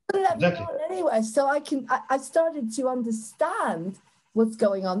 No, exactly. Anyway, so I started to understand what's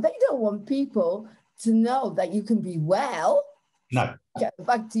going on. They don't want people to know that you can be well. No. Okay,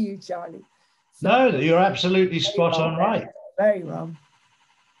 back to you, Charlie. So, no, you're absolutely spot on right. Very wrong.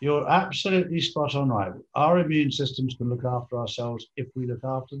 You're absolutely spot on right. Our immune systems can look after ourselves if we look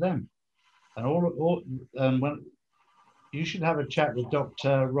after them. And when you should have a chat with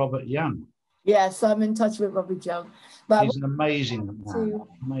Dr. Robert Young. Yes, I'm in touch with Robert Young. But he's an amazing man.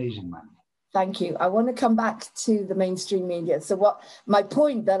 Amazing man. Thank you. I want to come back to the mainstream media. So my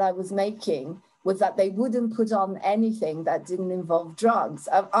point that I was making was that they wouldn't put on anything that didn't involve drugs.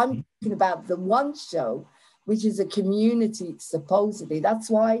 I'm talking about the one show, which is a community, supposedly.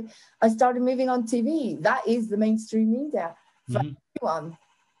 That's why I started moving on TV. That is the mainstream media for everyone.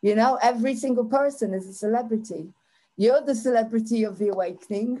 You know, every single person is a celebrity. You're the celebrity of the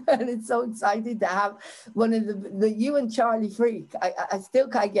awakening, and it's so exciting to have one of you and Charlie Freak. I still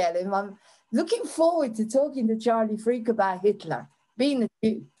can't get him. I'm looking forward to talking to Charlie Freak about Hitler, being a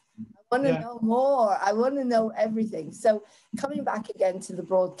Jew. I want to know more. I want to know everything. So coming back again to the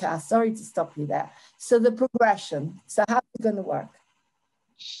broadcast, sorry to stop you there. So the progression, so how's it going to work?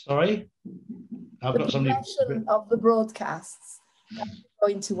 Sorry? I've got something. The progression of the broadcasts.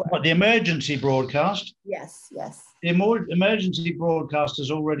 Going to work. What, the emergency broadcast? Yes. The emergency broadcast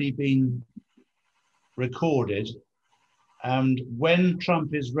has already been recorded, and when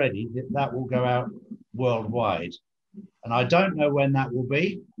Trump is ready, that will go out worldwide. And I don't know when that will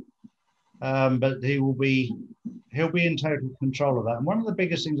be, but he'll be in total control of that. And one of the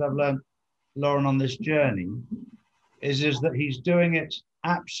biggest things I've learned, Lauren, on this journey is that he's doing it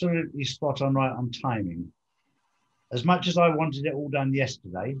absolutely spot on right on timing. As much as I wanted it all done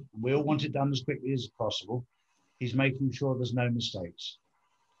yesterday, we all want it done as quickly as possible, he's making sure there's no mistakes.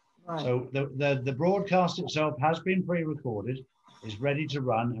 Right. So the broadcast itself has been pre-recorded, is ready to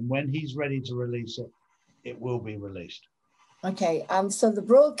run, and when he's ready to release it, it will be released. Okay, so the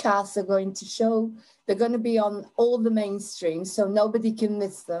broadcasts are going to show, they're going to be on all the mainstream, so nobody can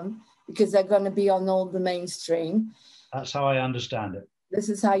miss them because they're going to be on all the mainstream. That's how I understand it. This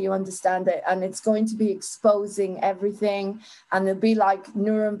is how you understand it. And it's going to be exposing everything. And it'll be like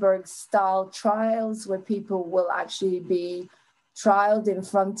Nuremberg style trials where people will actually be trialed in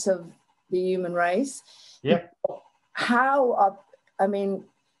front of the human race. Yeah.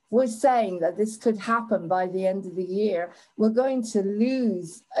 We're saying that this could happen by the end of the year. We're going to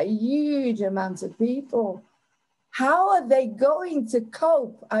lose a huge amount of people. How are they going to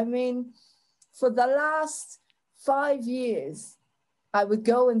cope? I mean, for the last 5 years, I would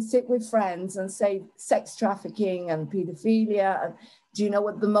go and sit with friends and say sex trafficking and pedophilia. And do you know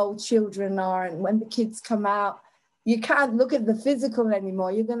what the mole children are? And when the kids come out, you can't look at the physical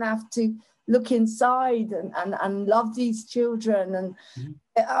anymore. You're going to have to look inside and love these children and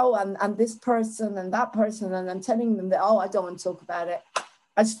and this person and that person, and I'm telling them that, oh, I don't want to talk about it.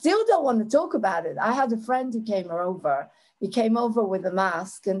 I still don't want to talk about it. I had a friend who came over. He came over with a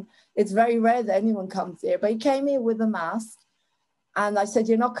mask, and it's very rare that anyone comes here, but he came here with a mask. And I said,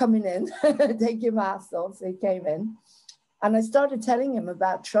 you're not coming in. Take your mask off. So he came in. And I started telling him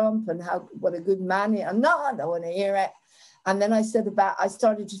about Trump and what a good man he is. No, I don't want to hear it. And then I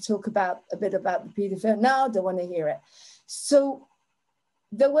started to talk a bit about the paedophile. No, I don't want to hear it. So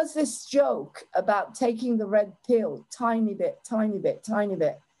there was this joke about taking the red pill, tiny bit, tiny bit, tiny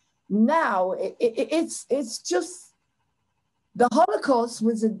bit. Now it's just, the Holocaust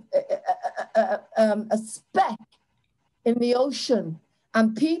was a speck in the ocean.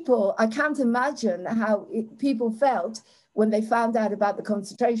 And people, I can't imagine how people felt when they found out about the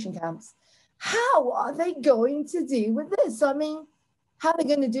concentration camps. How are they going to deal with this? I mean, how are they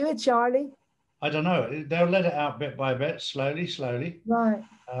going to do it, Charlie? I don't know. They'll let it out bit by bit, slowly. Right.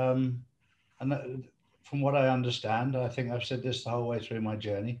 And from what I understand, I think I've said this the whole way through my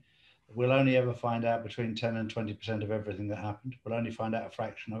journey, we'll only ever find out between 10 and 20% of everything that happened. We'll only find out a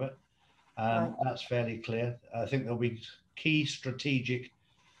fraction of it. Right. That's fairly clear. I think there'll be key strategic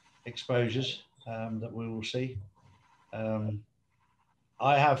exposures that we will see.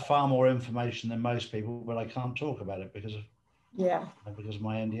 I have far more information than most people, but I can't talk about it because of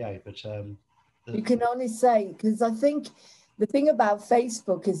my NDA. But you can only say, because I think the thing about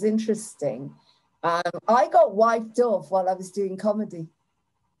Facebook is interesting. I got wiped off while I was doing comedy,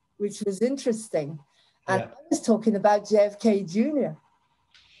 which was interesting. And I was talking about JFK Jr.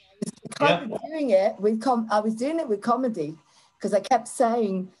 I was doing it with I was doing it with comedy because I kept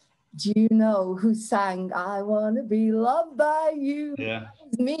saying, do you know who sang I Want to Be Loved by You? Yeah. That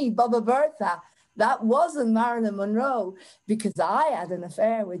was me, Baba Bertha. That wasn't Marilyn Monroe, because I had an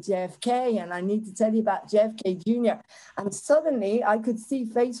affair with JFK, and I need to tell you about JFK Jr. And suddenly I could see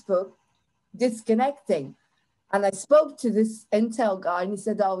Facebook disconnecting. And I spoke to this Intel guy, and he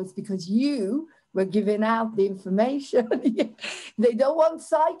said, oh, it's because you were giving out the information. They don't want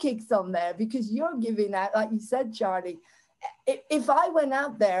psychics on there because you're giving out, like you said, Charlie. If I went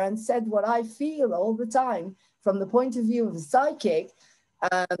out there and said what I feel all the time from the point of view of a psychic,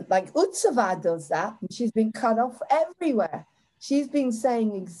 like Utsava does that, and she's been cut off everywhere. She's been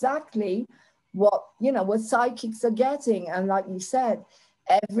saying exactly what psychics are getting. And like you said,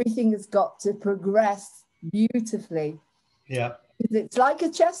 everything has got to progress beautifully. Yeah. It's like a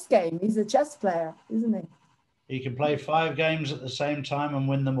chess game. He's a chess player, isn't he? He can play 5 games at the same time and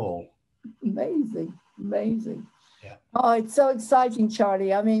win them all. Amazing. Yeah. Oh, it's so exciting,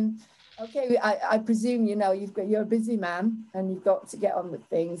 Charlie. I mean, okay, I presume, you're a busy man and you've got to get on with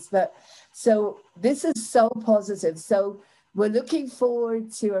things. But so this is so positive. So we're looking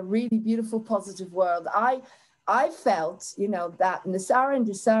forward to a really beautiful, positive world. I felt, that Nasara and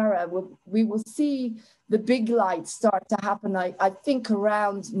Dasara, we will see the big lights start to happen, I think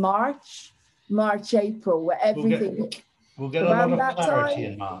around March, April, where everything... We'll get a lot of clarity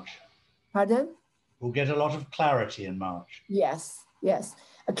in March. Pardon? We'll get a lot of clarity in March. Yes.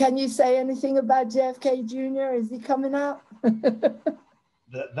 Can you say anything about JFK Jr.? Is he coming out?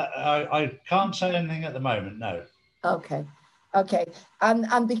 I can't say anything at the moment, no. Okay.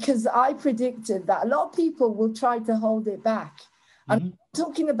 And because I predicted that a lot of people will try to hold it back. I'm not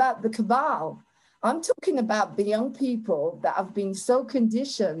talking about the cabal. I'm talking about the young people that have been so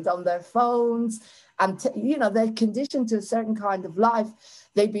conditioned on their phones and, they're conditioned to a certain kind of life.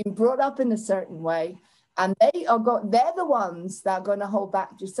 They've been brought up in a certain way, and they're the ones that are going to hold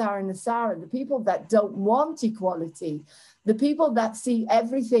back Jasara and Nasara, the people that don't want equality, the people that see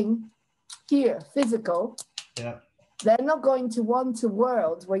everything here, physical. Yeah. They're not going to want a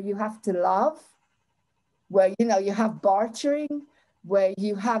world where you have to love, where, you have bartering, where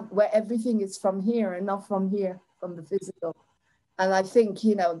everything is from here and not from here, from the physical. And I think,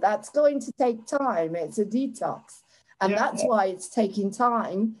 that's going to take time. It's a detox. And that's why it's taking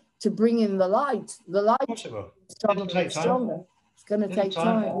time to bring in the light. The light is It'll take time. Stronger. It's going to take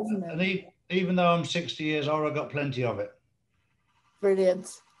time, isn't it? And even though I'm 60 years old, I've got plenty of it.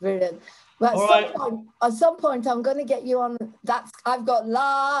 Brilliant. Well, at some point, I'm going to get you on. I've got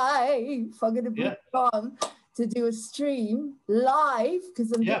live. I'm going to bring you on to do a stream live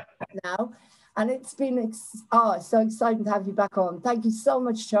because I'm doing it now. And it's been it's so exciting to have you back on. Thank you so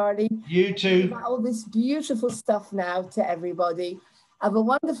much, Charlie. You too. All this beautiful stuff now to everybody. Have a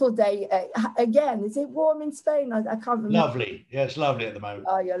wonderful day. Again, is it warm in Spain? I can't remember. Lovely. Yeah, it's lovely at the moment.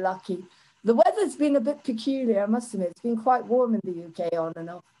 Oh, you're lucky. The weather's been a bit peculiar, I must admit. It's been quite warm in the UK on and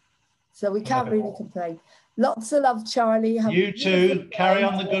off. So we can't really complain. Lots of love, Charlie. You too. Carry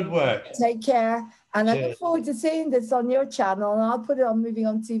on the good work. Take care. And Cheers. I look forward to seeing this on your channel. And I'll put it on Moving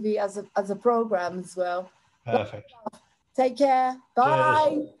On TV as a program as well. Perfect. Take care. Bye.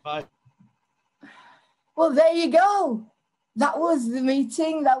 Cheers. Bye. Well, there you go. That was the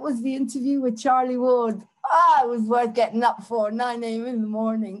meeting. That was the interview with Charlie Wood. It was worth getting up for 9 a.m. in the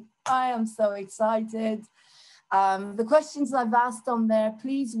morning. I am so excited. The questions I've asked on there,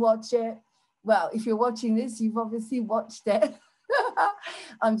 please watch it. Well, if you're watching this, you've obviously watched it.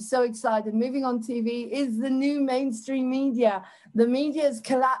 I'm so excited. Moving On TV is the new mainstream media. The media is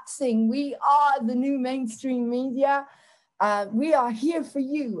collapsing. We are the new mainstream media. We are here for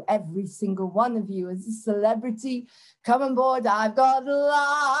you, every single one of you. As a celebrity, come on board. I've got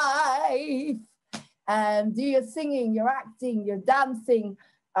life. Do your singing, your acting, your dancing,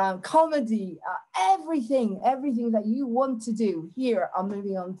 comedy, everything that you want to do here on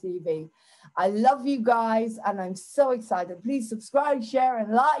Moving On TV. I love you guys, and I'm so excited. Please subscribe, share,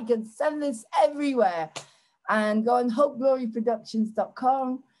 and like, and send this everywhere. And go on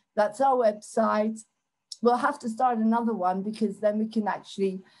hopegloryproductions.com. That's our website. We'll have to start another one because then we can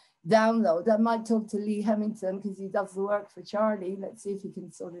actually download. I might talk to Lee Hemington because he does the work for Charlie. Let's see if he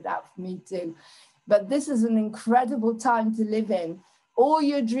can sort it out for me too. But this is an incredible time to live in. All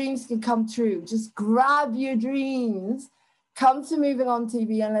your dreams can come true. Just grab your dreams. Come to Moving On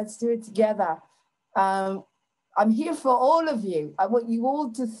TV and let's do it together. I'm here for all of you. I want you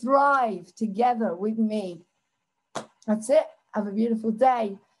all to thrive together with me. That's it. Have a beautiful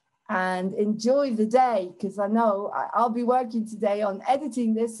day and enjoy the day, because I know I'll be working today on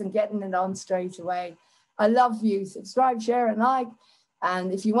editing this and getting it on straight away. I love you. Subscribe, share, and like.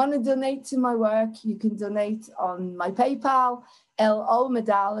 And if you want to donate to my work, you can donate on my PayPal,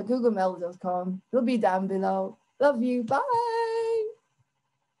 lomedal@googlemail.com. It'll be down below. Love you. Bye.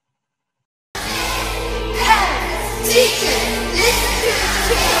 Parents, teachers, listen to the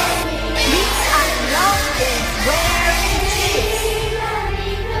kids. Peace and love is where it is.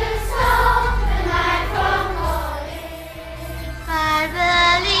 I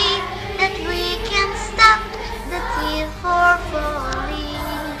believe that we can stop the tears for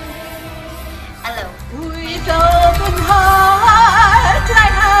falling. Hello. With open heart, I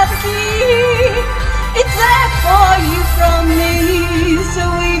have a key. It's there for you from me.